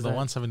Fuck, weird is the that?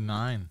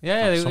 179?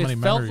 Yeah, Fuck, so many it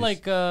felt memories.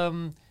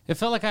 like it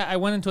felt like I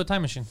went into a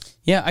time machine.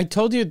 Yeah, I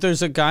told you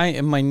there's a guy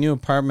in my new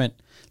apartment.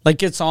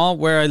 Like it's all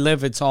where I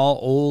live. It's all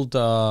old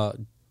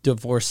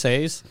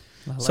divorcees.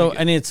 So it.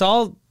 and it's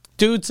all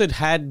dudes that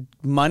had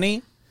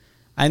money,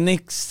 and they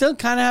still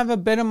kind of have a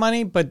bit of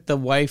money, but the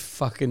wife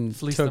fucking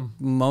Fleeced took them.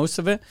 most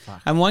of it.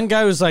 And one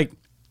guy was like,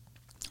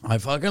 "I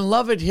fucking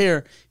love it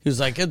here." He was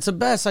like, "It's the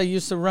best. I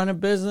used to run a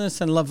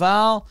business in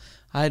Laval.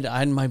 I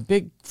had my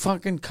big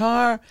fucking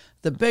car,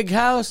 the big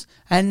house,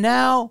 and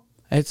now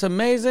it's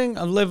amazing.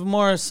 I live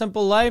more a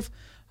simple life.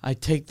 I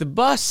take the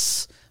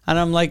bus." And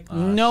I'm like,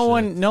 no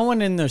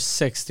one in their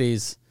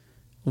 60s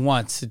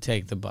wants to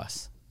take the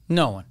bus.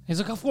 No one. He's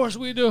like, of course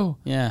we do.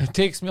 Yeah. It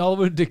takes me all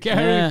the way to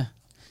Carrie.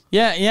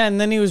 Yeah. And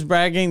then he was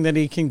bragging that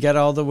he can get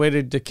all the way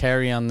to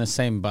DeCarry on the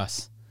same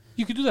bus.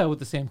 You could do that with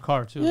the same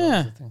car too. Yeah.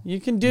 That's the thing. You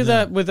can do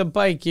that with a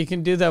bike. You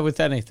can do that with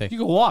anything. You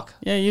can walk.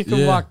 Yeah, you can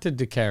Yeah. walk to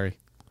DeCarry.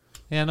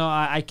 Yeah, no,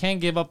 I can't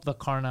give up the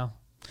car now.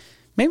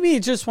 Maybe he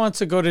just wants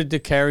to go to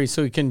DeCarry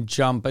so he can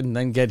jump and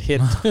then get hit.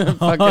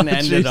 Fucking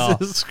end it all.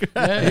 Jesus Christ.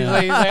 Yeah,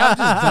 he's like,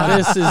 I'm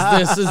just done.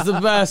 This is the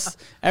best.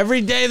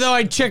 Every day though,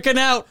 I chicken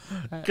out.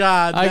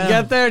 God, I damn.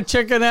 get there,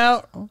 chicken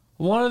out.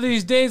 One of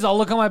these days, I'll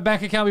look at my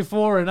bank account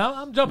before, and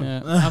I'm jumping.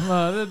 Yeah.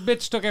 The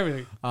bitch took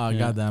everything. Oh,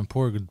 goddamn,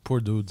 poor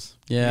dudes.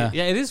 Yeah.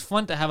 Yeah, it is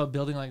fun to have a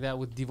building like that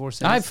with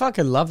divorcees. I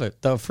fucking love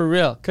it though, for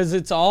real, because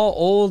it's all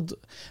old.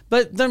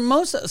 But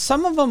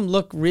some of them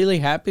look really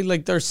happy.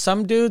 Like there's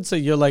some dudes that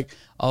you're like,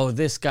 oh,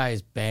 this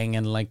guy's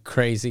banging like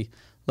crazy.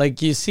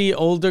 Like you see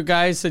older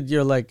guys that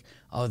you're like,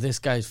 oh, this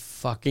guy's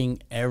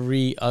fucking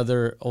every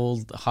other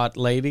old hot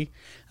lady.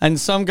 And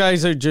some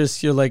guys are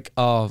just, you're like,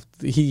 oh,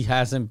 he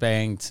hasn't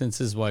banged since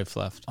his wife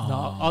left.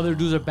 No, other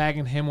dudes are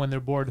bagging him when they're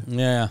bored.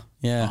 Yeah,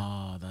 yeah,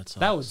 Oh, that's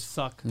That would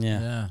suck.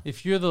 yeah. yeah.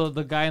 If you're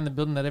the guy in the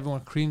building that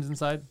everyone creams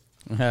inside.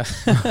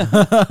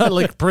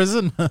 Like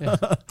prison.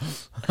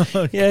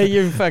 Yeah,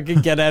 you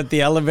fucking get out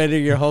the elevator,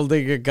 you're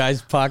holding your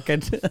guy's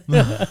pocket.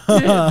 There's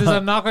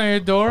a knock on your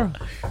door,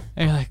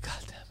 and you're like, God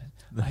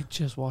damn it, I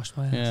just washed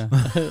my hands.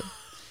 Yeah.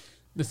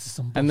 This is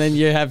some And then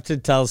you have to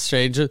tell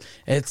strangers,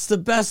 it's the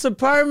best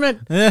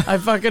apartment. I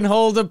fucking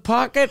hold a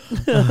pocket.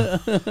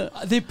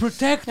 They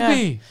protect Yeah.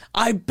 me.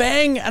 I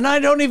bang and I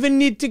don't even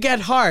need to get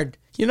hard.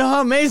 You know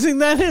how amazing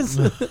that is?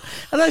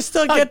 And I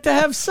still get to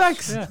have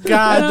sex. I'm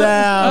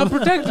Goddamn.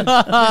 protected. They said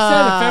if ever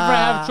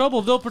I have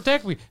trouble, they'll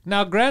protect me.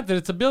 Now, granted,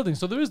 it's a building,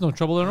 so there is no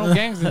trouble. There are no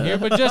gangs in here.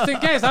 But just in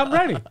case, I'm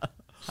ready.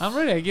 I'm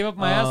ready. I gave up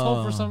my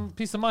asshole for some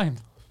peace of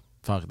mind.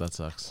 Fuck, that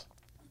sucks.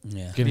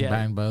 Yeah. Getting Yeah.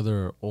 banged by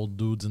other old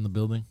dudes in the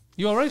building.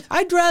 You all right?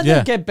 I'd rather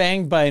Yeah. get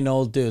banged by an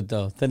old dude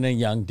though than a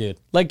young dude.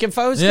 Like if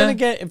I was Yeah.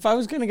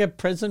 gonna get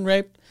prison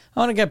raped, I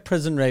want to get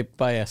prison raped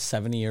by a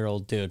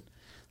 70-year-old dude.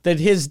 That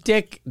his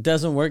dick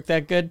doesn't work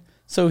that good,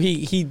 so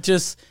he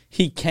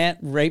can't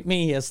rape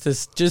me. He has to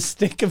just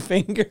stick a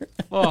finger.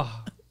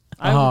 Oh,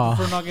 I would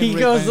prefer not getting He raped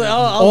goes, by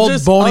oh, anyone.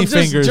 Old bony I'll just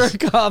fingers.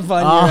 jerk off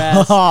on your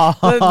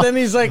ass. Then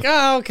he's like,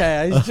 oh,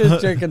 okay, he's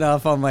just jerking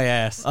off on my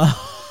ass.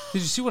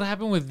 Did you see what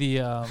happened with the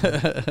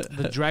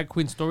the drag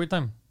queen story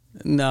time?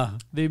 No.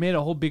 They made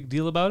a whole big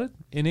deal about it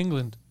in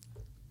England.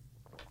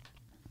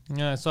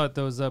 Yeah, I saw it.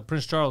 There was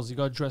Prince Charles. He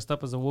got dressed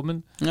up as a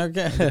woman, put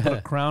Okay.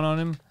 a crown on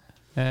him.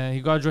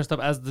 He got dressed up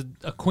as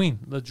a queen,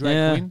 the drag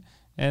Yeah. queen,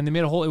 and they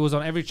made a whole. It was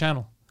on every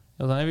channel.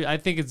 It was on every. I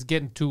think it's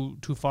getting too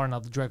far now.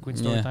 The drag queen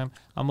story Yeah. time.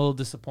 I'm a little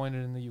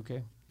disappointed in the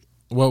UK.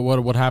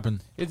 What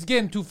happened? It's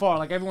getting too far.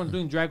 Like everyone's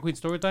doing drag queen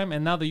story time,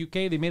 and now the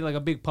UK they made like a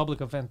big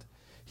public event.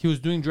 He was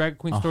doing drag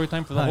queen story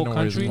time for the I whole know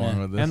where he's country going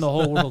with this. and the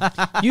whole world.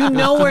 You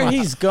know where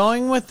he's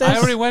going with this? I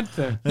already went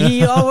there.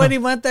 He already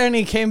went there and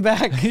he came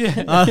back.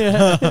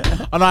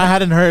 Oh no, I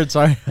hadn't heard.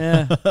 Sorry.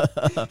 Yeah.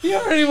 He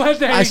already went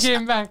there. I and s- he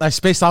came back. I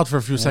spaced out for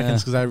a few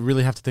seconds because I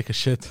really have to take a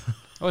shit.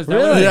 Oh, is that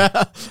Really? what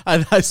it is?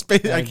 Yeah, I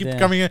space. I God keep damn.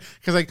 coming in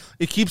because like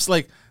it keeps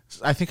like.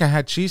 I think I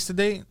had cheese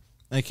today,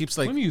 and it keeps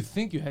like. When do you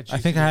think you had cheese? I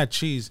think I had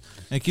cheese,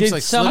 and it keeps Did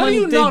like. someone, How do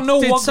you did, not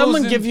know did what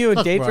someone goes give in- you a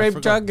Look, date bro, I rape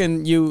forgot. drug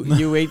and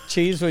you ate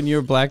cheese when you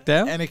were blacked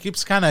out? and it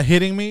keeps kind of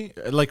hitting me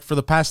like for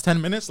the past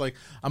 10 minutes. Like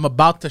I'm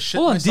about to shit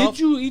Hold on, myself. did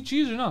you eat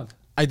cheese or not?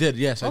 I did.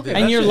 Yes, I Okay, did.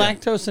 And you're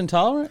That's lactose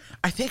intolerant?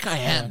 I think I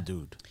am,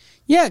 dude.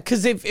 Yeah,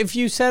 because if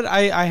you said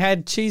I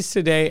had cheese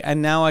today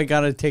and now I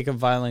got to take a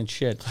violent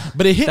shit.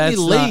 But it hit me That's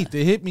late. not-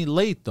 It hit me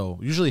late though.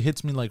 Usually it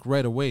hits me like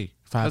right away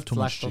if I have too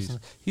much cheese.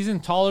 He's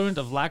intolerant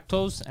of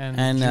lactose and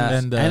And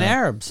cheese. and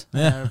Arabs.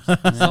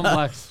 Some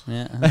blacks.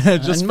 Yeah.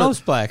 Just and for-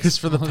 most blacks.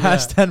 Just for the Oh,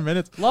 past yeah. 10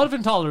 minutes. A lot of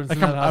intolerance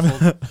in Like that I'm,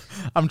 household.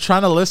 I'm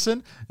trying to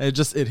listen. And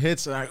it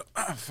hits. And I go,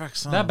 fuck,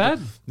 son That of a- bad?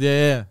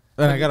 Yeah.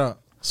 And I gotta Like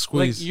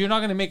squeeze. you're not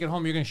gonna make it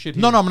home. You're gonna shit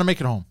here. no, I'm gonna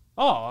make it home.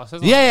 Oh, so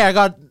Yeah, I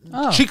got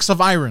Oh. cheeks of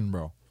iron,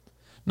 bro.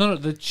 No,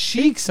 the cheeks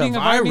Cheeks thing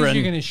of of iron means iron.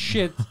 you're gonna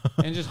shit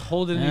and just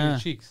hold it in Yeah. your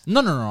cheeks.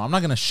 No, I'm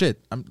not gonna shit.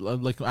 I'm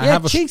like I Yeah,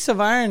 have a. cheeks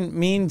of iron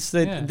means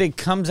that Yeah. it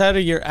comes out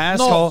of your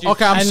asshole.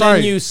 okay, I'm and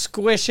sorry. then you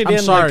squish it I'm in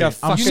sorry. like a I'm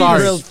fucking sorry.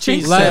 grilled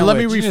cheese Let sandwich.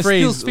 me You need a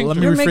steel rephrase. sphincter. Let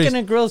me You're rephrase. making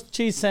a grilled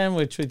cheese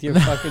sandwich with your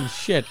fucking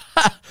shit.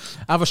 I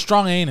have a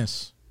strong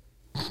anus.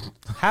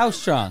 How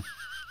strong?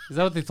 Is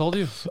that what they told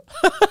you?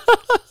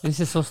 This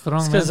is so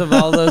strong, Because man.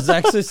 of all those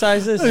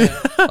exercises?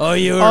 Oh,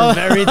 you were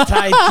very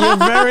tight. You're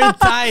very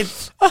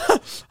tight.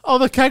 Oh,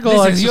 the kegel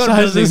This is your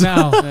building exercises.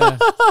 now.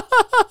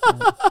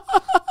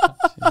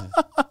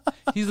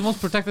 He's the most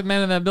protected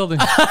man in that building.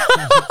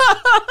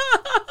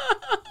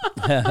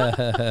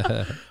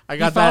 I He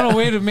got found that. a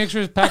way to make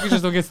sure his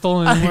packages don't get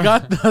stolen anymore. I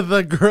got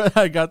the grip.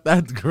 I got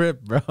that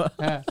grip, bro.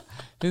 Yeah.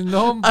 There's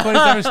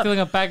nobody's ever stealing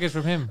a package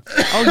from him.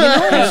 Oh, you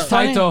know what's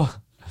funny? Taito.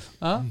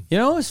 You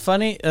know what's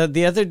funny?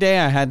 The other day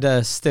I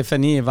had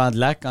Stephanie Van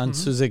Lac on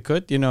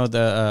Suzekut, you know,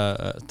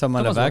 the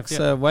Thomas Thomas Lavac's wife,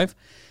 yeah. wife.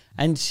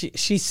 And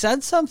she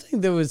said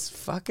something that was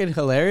fucking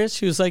hilarious.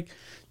 She was like,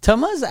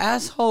 Thomas'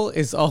 asshole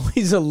is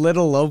always a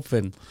little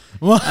open.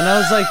 What? And I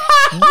was like,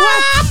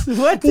 what?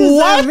 What does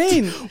that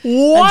mean?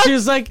 What? And she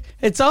was like,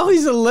 it's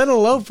always a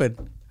little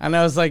open. And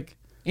I was like,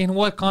 In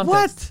what context?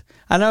 what?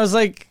 And I was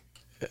like,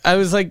 I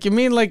was like, you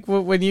mean like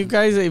when you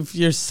guys, if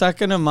you're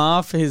sucking him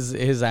off,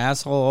 his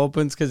asshole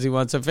opens because he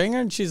wants a finger?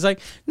 And she's like,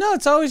 no,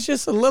 it's always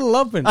just a little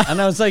open.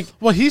 And I was like,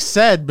 Well, he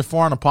said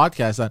before on a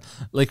podcast that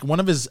like one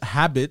of his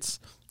habits,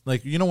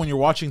 like you know when you're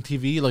watching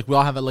TV, like we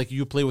all have it. Like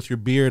you play with your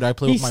beard, I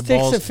play he with my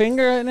sticks balls. a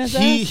finger in his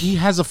ass? He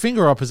has a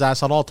finger up his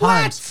ass at all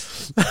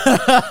times.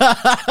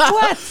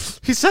 What?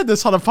 He said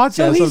this on a podcast.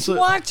 So he's So-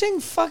 watching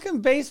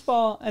fucking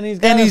baseball and he's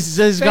got and a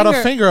he's got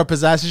a finger up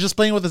his ass. He's just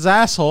playing with his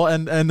asshole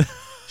and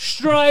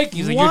Strike.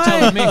 He's like, Why? you're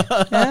telling me.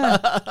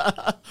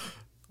 Yeah.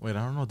 wait,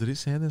 I don't know. Did he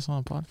say this on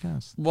a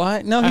podcast?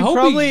 What? No, I he hope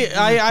probably. he-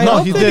 I No,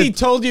 hope he that did. he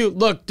told you.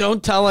 Look,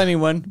 don't tell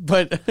anyone.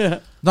 But No,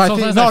 I think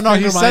Sometimes no. I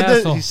He finger my said that.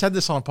 asshole. He said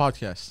this on a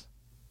podcast.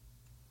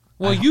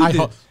 Well, you I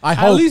did. I At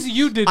hope. least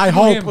you did. I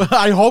through hope. him.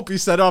 I hope he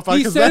said it off.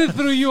 He 'cause said that- it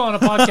through you on a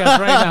podcast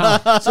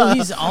right now. so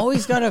he's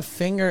always got a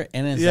finger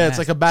in his. Yeah, ass. it's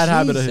like a bad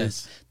habit of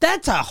Jesus. his.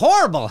 That's a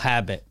horrible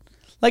habit.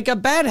 Like a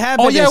bad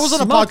habit. Oh yeah, is it was on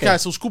a smoking.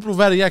 podcast. It was Cooper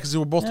Rivera, yeah, because they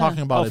were both talking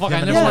about Oh it. fuck! him I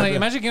and never his want to brother.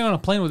 imagine getting on a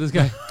plane with this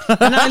guy.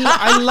 And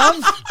I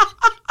love.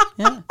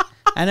 Yeah.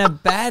 And a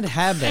bad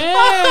habit. Hey,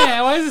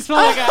 why does it smell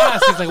like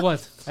ass? He's like,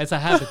 what? It's a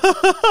habit.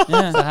 It's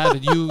Yeah. a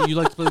habit. You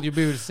like to play with your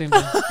beard at the same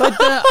time. But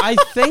I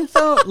think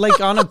though, like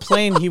on a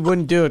plane, he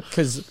wouldn't do it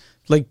because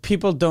like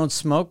people don't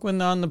smoke when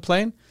they're on the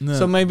plane. No.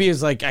 So maybe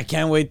he's like, I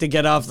can't wait to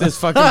get off this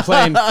fucking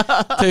plane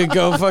to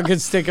go fucking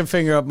stick a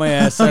finger up my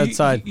ass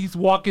outside. He's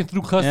walking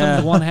through customs Yeah.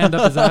 with one hand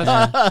up his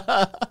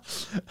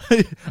ass.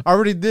 I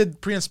already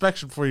did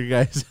pre-inspection for you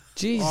guys.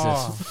 Jesus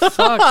Oh.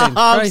 fucking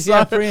Christ!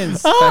 Yeah, sorry.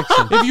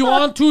 pre-inspection. If you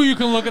want to, you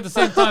can look at the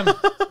same time.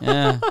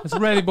 Yeah, It's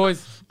ready,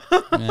 boys.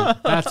 yeah.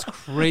 That's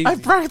crazy. I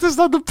practiced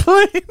on the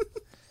plane.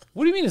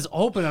 What do you mean it's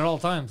open at all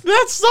times?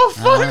 That's so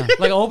funny.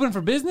 Like open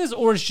for business,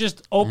 or it's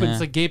just open? Yeah.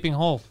 It's a gaping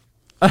hole.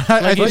 I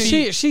Like But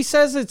if she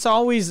says it's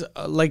always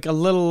like a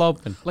little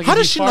open. Like How if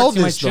does he she farts, know he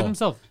might this, shit though?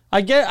 himself.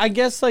 I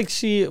guess like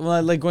she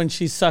like when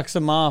she sucks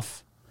him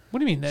off, What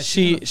do you mean? That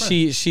she's in the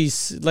front?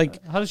 she's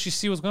like, How does she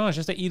see what's going on? She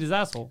has to eat his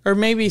asshole. or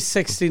maybe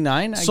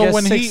 69. I so guess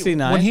when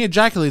 69. he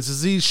ejaculates,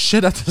 does he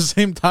shit at the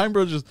same time,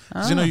 bro? Just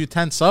 'cause you know you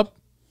tense up.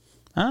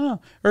 I don't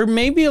know. Or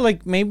maybe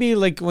like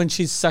when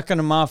she's sucking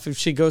him off, if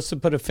she goes to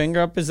put a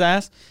finger up his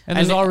ass, And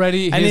there's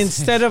already and his-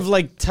 instead of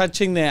like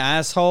touching the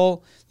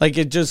asshole, like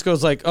it just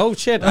goes like, oh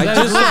shit, I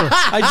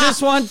That's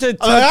just want to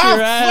touch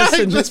your ass,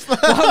 and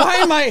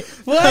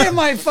why am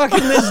I fucking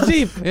this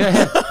deep?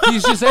 Yeah,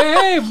 he's just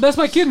hey, that's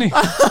my kidney.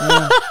 What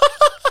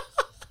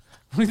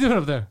are you doing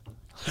up there?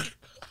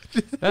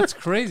 That's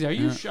crazy. Are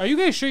you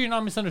guys sure you're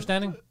not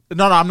misunderstanding?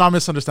 No, I'm not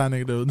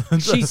misunderstanding, dude.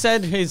 She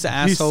said his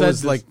asshole said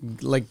was this.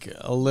 like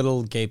a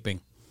little gaping.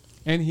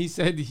 And he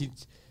said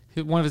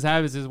one of his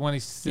habits is when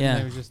he's sitting Yeah.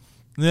 there, he's just.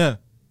 yeah,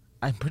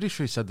 I'm pretty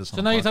sure he said this. So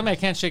on now the you're telling me I podcast.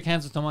 can't shake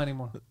hands with Toma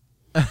anymore.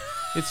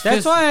 It's That's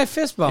fist, why I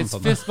fist bump it's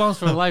him. fist bumps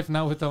for life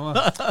now with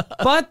Toma.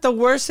 But the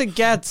worse it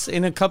gets,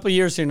 in a couple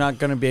years, you're not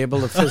going to be able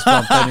to fist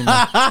bump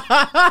anymore.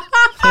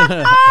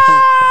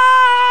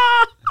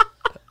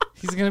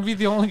 He's gonna be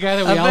the only guy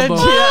that we Eventually,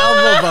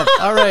 elbow. elbow bump.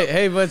 All right,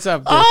 hey, what's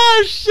up, dude?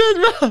 Oh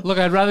shit, bro. Look,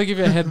 I'd rather give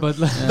you a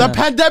headbutt. The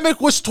pandemic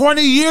was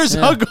 20 years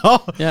ago.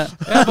 Yeah.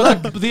 Yeah,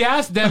 but the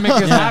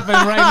ass-demic is happening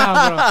right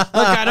now,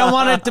 bro. Look, I don't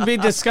want it to be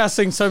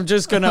disgusting, so I'm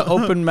just gonna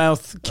open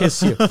mouth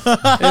kiss you.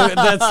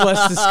 That's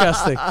less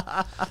disgusting.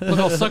 Look,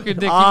 I'll suck your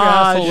dick. Keep your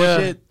asshole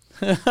with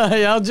yeah.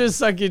 it. I'll just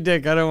suck your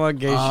dick. I don't want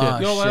gay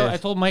shit. Yo, I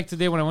told Mike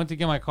today when I went to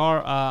get my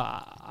car,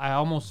 I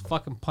almost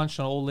fucking punched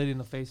an old lady in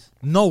the face.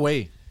 No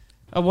way.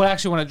 Well,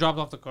 actually, when I dropped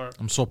off the car.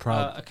 I'm so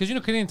proud. Because,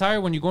 Canadian Tire,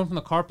 when you're going from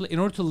the car, in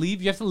order to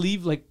leave, you have to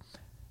leave, like,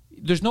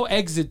 there's no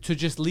exit to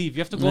just leave.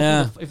 You have to go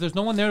Yeah. through if there's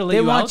no one there to let They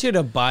you want out, you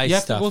to buy you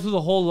have stuff. to go through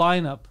the whole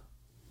lineup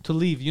to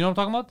leave. You know what I'm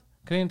talking about?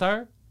 Canadian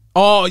Tire?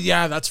 Oh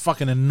yeah, that's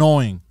fucking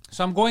annoying.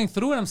 So I'm going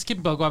through and I'm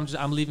skipping.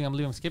 I'm leaving,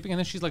 I'm skipping. And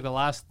then she's like the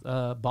last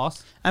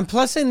boss. And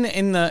plus, in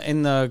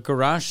the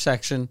garage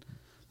section,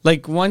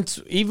 like once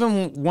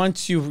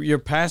you're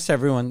past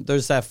everyone,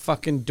 there's that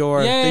fucking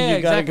door Yeah, that yeah,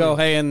 you gotta exactly. go,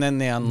 hey, and then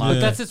they unlock.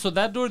 But that's it. So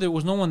that door, there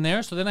was no one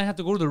there. So then I had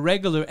to go to the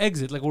regular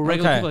exit, like we're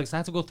regular Okay. people. Like, so I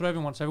had to go through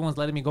everyone. So everyone's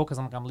letting me go because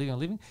I'm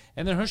leaving.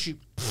 And then she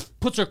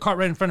puts her cart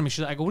right in front of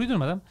me. I go, what are you doing,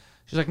 madam?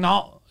 She's like,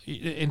 no,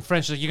 in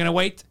French. She's like, you're gonna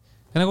wait.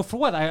 And I go, for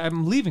what?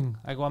 I'm leaving.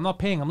 I go, I'm not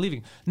paying. I'm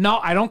leaving. No,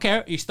 I don't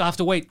care. You still have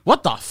to wait.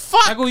 What the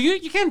fuck? I go,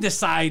 you can't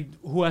decide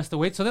who has to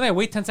wait. So then I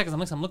wait 10 seconds.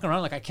 I'm looking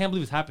around like I can't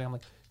believe it's happening. I'm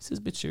like, is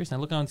this bitch serious? And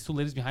I look around, these two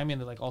ladies behind me and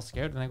they're like all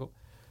scared. And I go,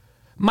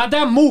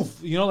 Madame,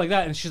 move, like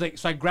that. And she's like,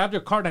 so I grabbed her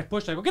cart and I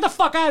pushed her. I go, get the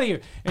fuck out of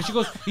here. And she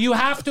goes, you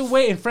have to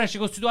wait in French. She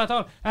goes, tu dois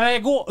attendre. And I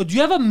go, do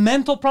you have a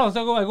mental problem?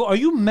 So I go, are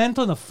you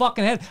mental in the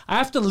fucking head? I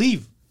have to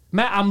leave.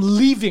 Man, I'm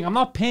leaving. I'm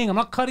not paying. I'm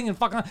not cutting and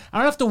fucking. I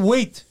don't have to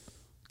wait.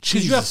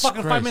 Because you have Jesus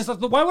fucking 5 Christ. minutes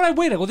left. Why would I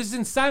wait? I go, this is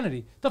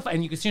insanity.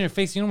 And you can see in her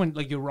face, when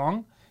like you're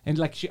wrong. And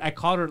like I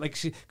caught her, like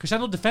because she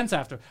had no defense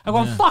after. I go,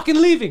 I'm fucking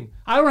leaving.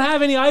 I don't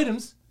have any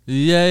items.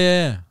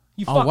 Yeah.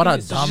 You Oh, fucking what a so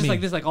she's just dummy.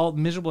 like this, like all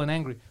miserable and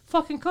angry.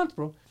 Fucking cunt,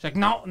 bro. She's like,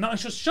 no. And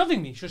she was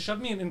shoving me. She was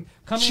shoving me and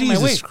coming in my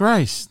way. Jesus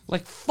Christ.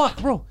 Like,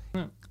 fuck, bro.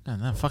 Man,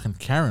 that fucking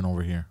Karen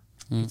over here.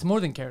 It's more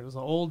than care. It was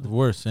an old.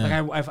 Worse,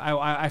 yeah. Like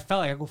I felt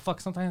like I go,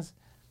 fuck. Sometimes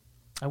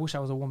I wish I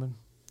was a woman.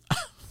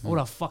 I would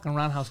have fucking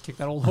roundhouse kicked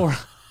that old whore.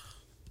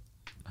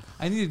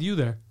 I needed you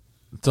there.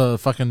 To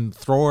fucking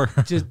throw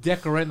her. Just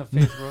deck her right in the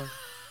face, bro.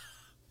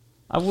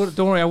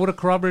 Don't worry, I would have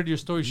corroborated your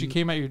story. She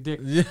came at your dick.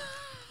 Yeah.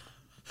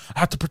 I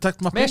have to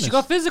protect my Man, penis. she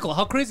got physical.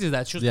 How crazy is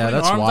that? She was Yeah, putting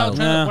her that's arms wild.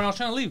 out Yeah. when I was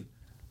trying to leave.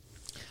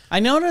 I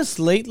noticed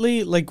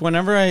lately, like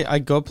whenever I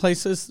go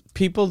places,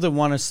 people that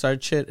want to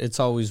start shit, it's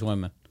always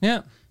women.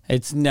 Yeah.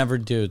 It's never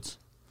dudes.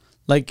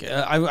 Like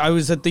I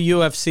was at the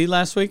UFC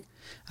last week,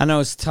 and I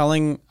was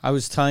telling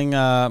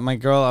my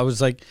girl, I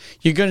was like,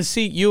 "You're gonna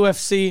see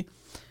UFC.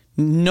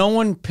 No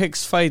one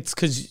picks fights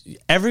because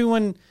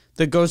everyone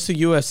that goes to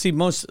UFC,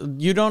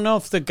 you don't know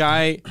if the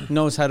guy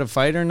knows how to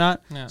fight or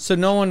not. Yeah. So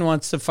no one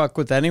wants to fuck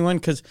with anyone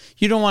because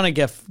you don't want to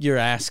get your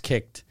ass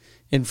kicked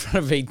in front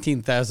of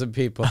 18,000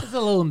 people." It's a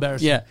little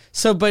embarrassing. Yeah.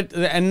 So,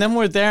 and then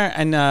we're there,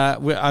 and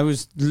I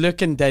was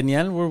looking.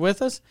 Danielle were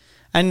with us,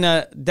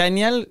 and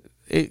Danielle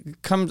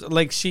it comes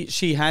like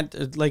she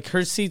had like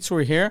her seats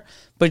were here,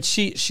 but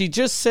she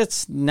just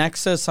sits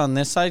next to us on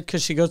this side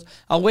because she goes,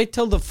 "I'll wait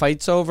till the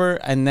fight's over,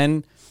 and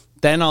then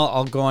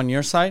I'll go on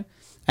your side."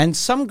 And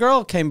some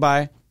girl came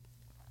by,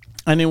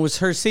 and it was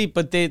her seat,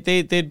 but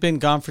they'd been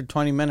gone for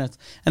 20 minutes.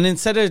 And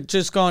instead of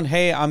just going,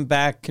 "Hey, I'm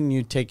back, can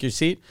you take your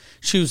seat?"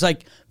 She was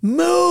like,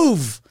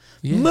 "Move!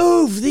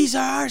 Move! These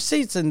are our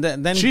seats." And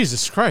then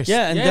Jesus Christ.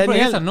 yeah, and Yeah, bro,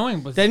 Danielle, it's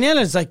annoying, but- Danielle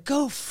is like,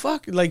 "Go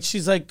fuck!" Like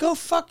she's like, "Go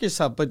fuck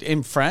yourself," but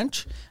in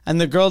French, and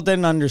the girl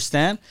didn't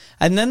understand.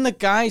 And then the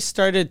guy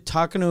started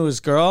talking to his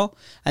girl,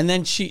 and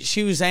then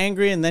she was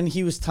angry, and then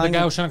he was telling guy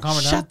her, was trying to calm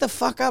her down? "Shut the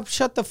fuck up!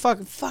 Shut the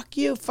fuck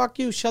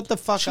you! Shut the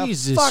fuck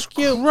Jesus up! Fuck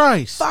you!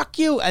 Christ. Fuck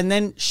you!" And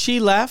then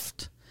she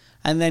left,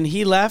 and then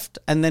he left,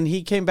 and then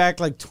he came back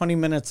like 20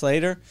 minutes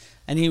later,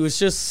 and he was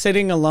just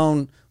sitting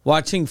alone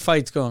watching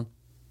fights, going.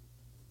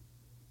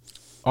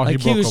 Oh, Like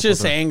he broke was up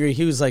just with her. angry.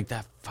 He was like,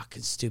 that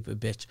fucking stupid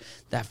bitch.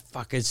 That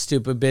fucking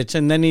stupid bitch.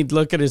 And then he'd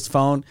look at his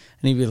phone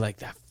and he'd be like,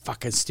 that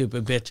fucking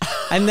stupid bitch.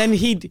 And then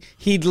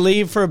he'd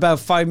leave for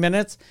about 5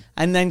 minutes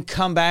and then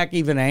come back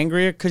even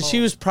angrier because she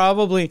was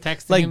probably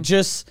Texting like him.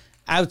 just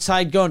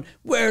outside going,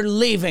 "We're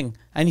leaving."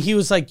 And he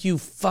was like, "You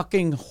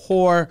fucking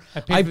whore.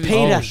 I for the-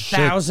 paid Oh,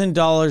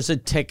 $1,000 a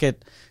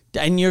ticket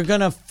and you're going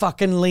to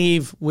fucking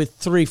leave with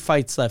 3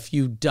 fights left,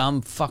 you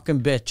dumb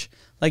fucking bitch."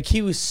 Like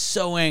he was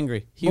so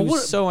angry. He But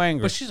was so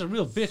angry. But she's a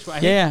real bitch. Right? I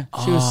hate- Yeah,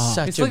 she was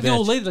such It's a like bitch. the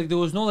old lady. Like there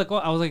was no like. Oh,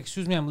 I was like,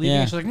 "Excuse me, I'm leaving."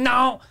 Yeah. And she's like,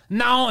 "No,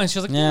 no," and she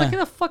was like, Yeah. "Get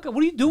the fuck up!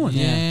 What are you doing?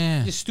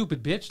 Yeah. You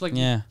stupid bitch!" Like,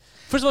 Yeah.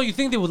 First of all, you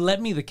think they would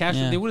let me the cash?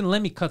 Yeah. They wouldn't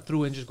let me cut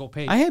through and just go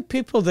pay. I hate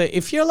people that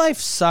if your life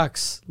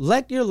sucks,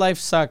 let your life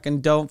suck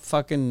and don't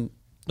fucking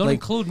Don't like,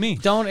 include me.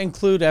 Don't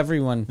include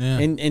everyone Yeah.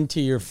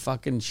 into your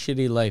fucking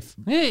shitty life.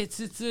 Yeah, it's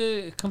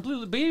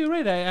completely. But yeah, you're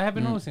right. I have Mm.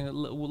 been noticing.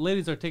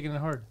 Ladies are taking it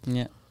hard.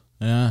 Yeah.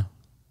 Yeah.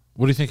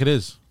 What do you think it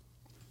is?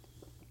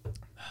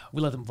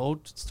 We let them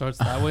vote. It starts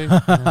that way.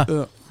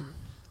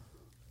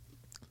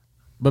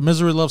 But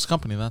misery loves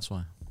company. That's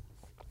why.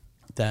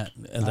 That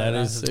is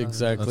that's-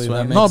 exactly That's that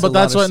why. makes No, a but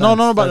that's lot why. of No, sense.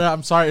 no, but That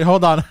I'm sorry.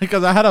 Hold on,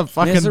 because I had a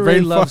fucking misery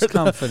brain loves fart.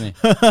 company.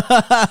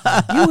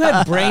 You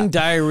had brain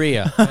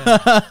diarrhea.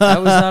 That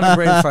was not a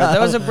brain fart. That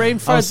was a brain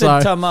fart that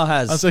sorry. Tama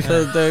has. I'm sorry.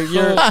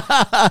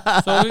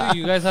 So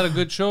you guys had a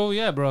good show,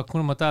 yeah, bro.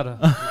 Hakuna Matata.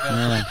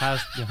 You guys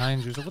passed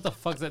behind you. So what the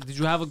fuck is that? Did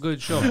you have a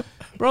good show,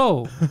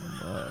 bro?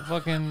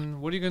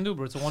 Fucking, what are you gonna do,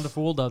 bro? It's a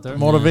wonderful world out there.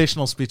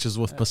 Motivational speeches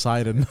with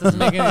Poseidon. Doesn't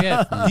make any.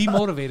 Yeah, it's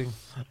demotivating.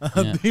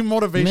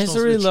 Demotivational.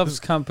 Misery speeches. loves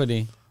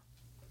company.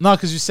 No,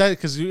 because you said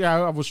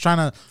I was trying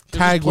to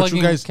tag what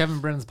you guys. Kevin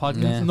Brennan's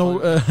podcast.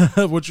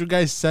 Yeah. No, what you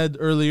guys said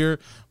earlier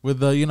with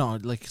the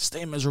like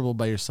stay miserable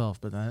by yourself,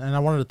 but and I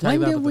wanted to tag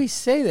When that. did but we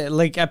say that?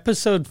 Like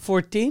episode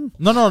 14?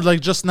 no,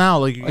 like just now,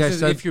 like you I guys said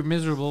said. if you're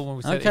miserable, when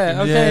we said Okay, if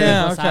you're okay, miserable,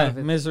 yeah, what's out of okay.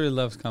 it? Misery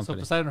loves So company.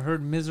 Poseidon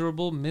heard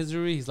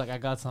misery. He's like, I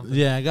got something.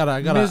 Yeah, I got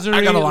Misery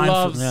I got a line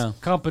loves for Yeah.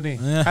 company.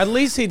 Yeah. At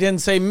least he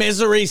didn't say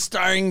Misery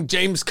starring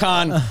James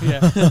Caan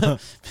Yeah.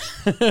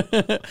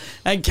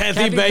 and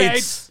Kathy Kathy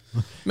Bates.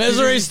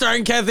 Misery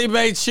starring Kathy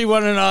Bates. She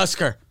won an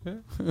Oscar.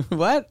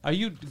 What? Are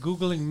you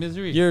googling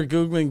misery? You're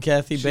Googling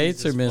Kathy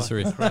Bates or Jesus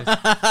Misery? fucking Christ.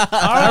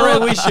 All right,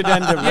 we should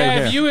end it right Yeah,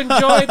 here. if you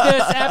enjoyed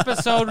this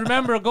episode,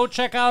 remember, go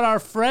check out our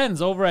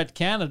friends over at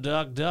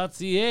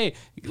Canadoc.ca.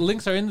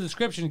 Links are in the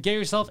description. Get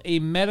yourself a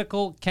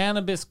medical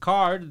cannabis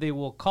card. They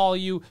will call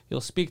you.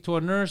 You'll speak to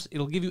a nurse.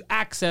 It'll give you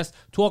access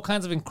to all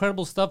kinds of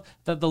incredible stuff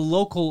that the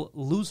local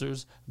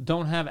losers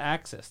don't have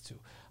access to.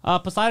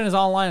 Poseidon is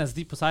online as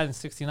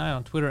ThePoseidon69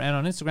 on Twitter and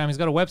on Instagram. He's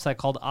got a website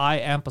called I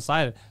Am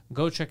Poseidon.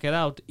 Go check it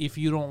out if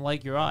you don't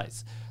like your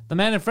eyes. The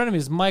man in front of me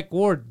is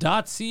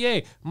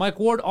MikeWard.ca. Mike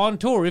Ward on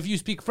tour. If you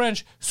speak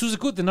French,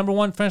 Suzukut, the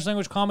 #1 French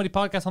language comedy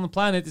podcast on the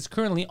planet, is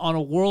currently on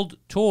a world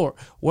tour.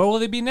 Where will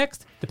they be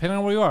next? Depending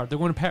on where you are. They're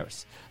going to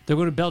Paris. They're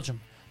going to Belgium.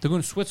 They're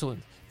going to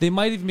Switzerland. They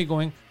might even be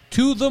going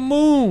to the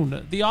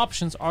moon. The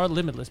options are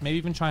limitless, maybe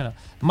even China.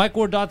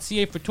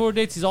 MikeWard.ca for tour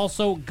dates. He's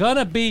also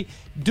gonna be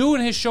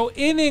doing his show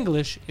in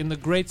English in the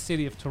great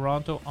city of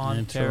Toronto,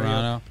 Ontario,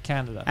 Toronto.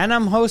 Canada. And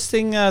I'm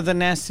hosting the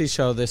Nasty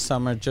Show this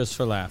summer just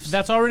for laughs.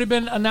 That's already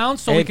been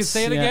announced, so we can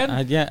say it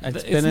again. Yeah,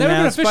 it's been never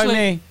announced by officially.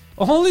 me.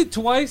 Only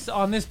twice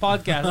on this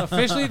podcast.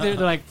 Officially, they're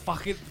like,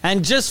 fuck it.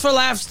 And Just for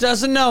Laughs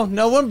doesn't know.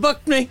 No one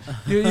booked me.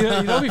 You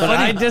know what'd be But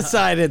funny? I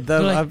decided,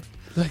 though. They're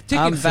like ticket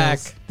I'm sales.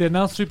 back. They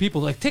announced 3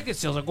 people. Like, ticket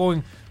sales are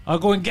going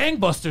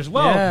gangbusters.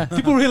 Wow, Yeah.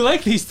 people really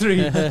like these 3.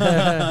 And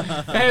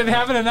they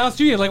haven't announced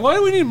you yet. Like, what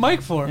do we need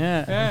Mike for?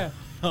 Yeah.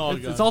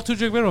 It's all 2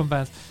 Drink Minimum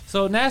bands.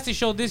 So Nasty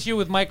Show this year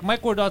with Mike.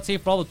 MikeWard.ca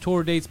for all the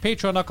tour dates.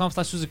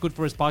 Patreon.com/Good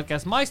for his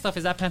podcast. My stuff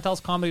is at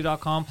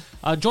PantelesComedy.com.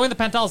 Join the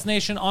Panteles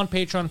Nation on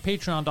Patreon.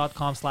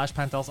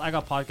 Patreon.com/Panteles. I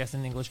got podcasts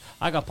in English.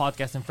 I got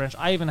podcasts in French.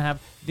 I even have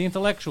The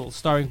Intellectuals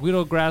starring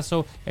Guido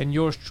Grasso and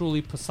yours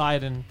truly,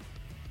 Poseidon.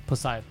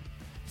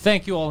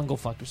 Thank you all and go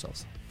fuck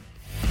yourselves.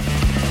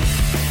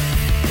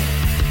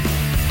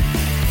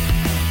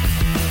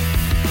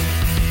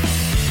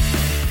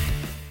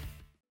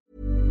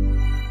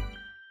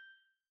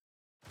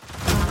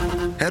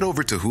 Head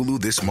over to Hulu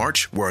this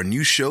March, where our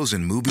new shows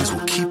and movies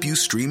will keep you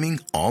streaming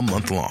all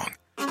month long.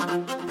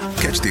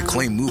 Catch the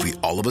acclaimed movie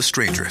All of Us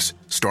Strangers,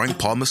 starring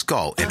Paul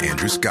Mescal and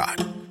Andrew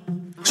Scott.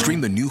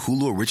 Stream the new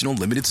Hulu original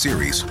limited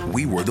series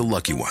We Were the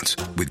Lucky Ones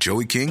with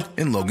Joey King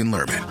and Logan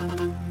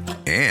Lerman.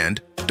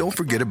 And don't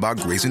forget about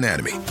Grey's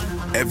Anatomy.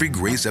 Every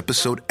Grey's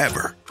episode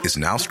ever is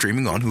now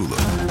streaming on Hulu.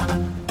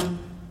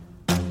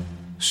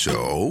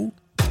 So,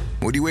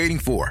 what are you waiting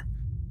for?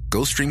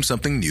 Go stream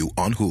something new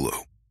on Hulu.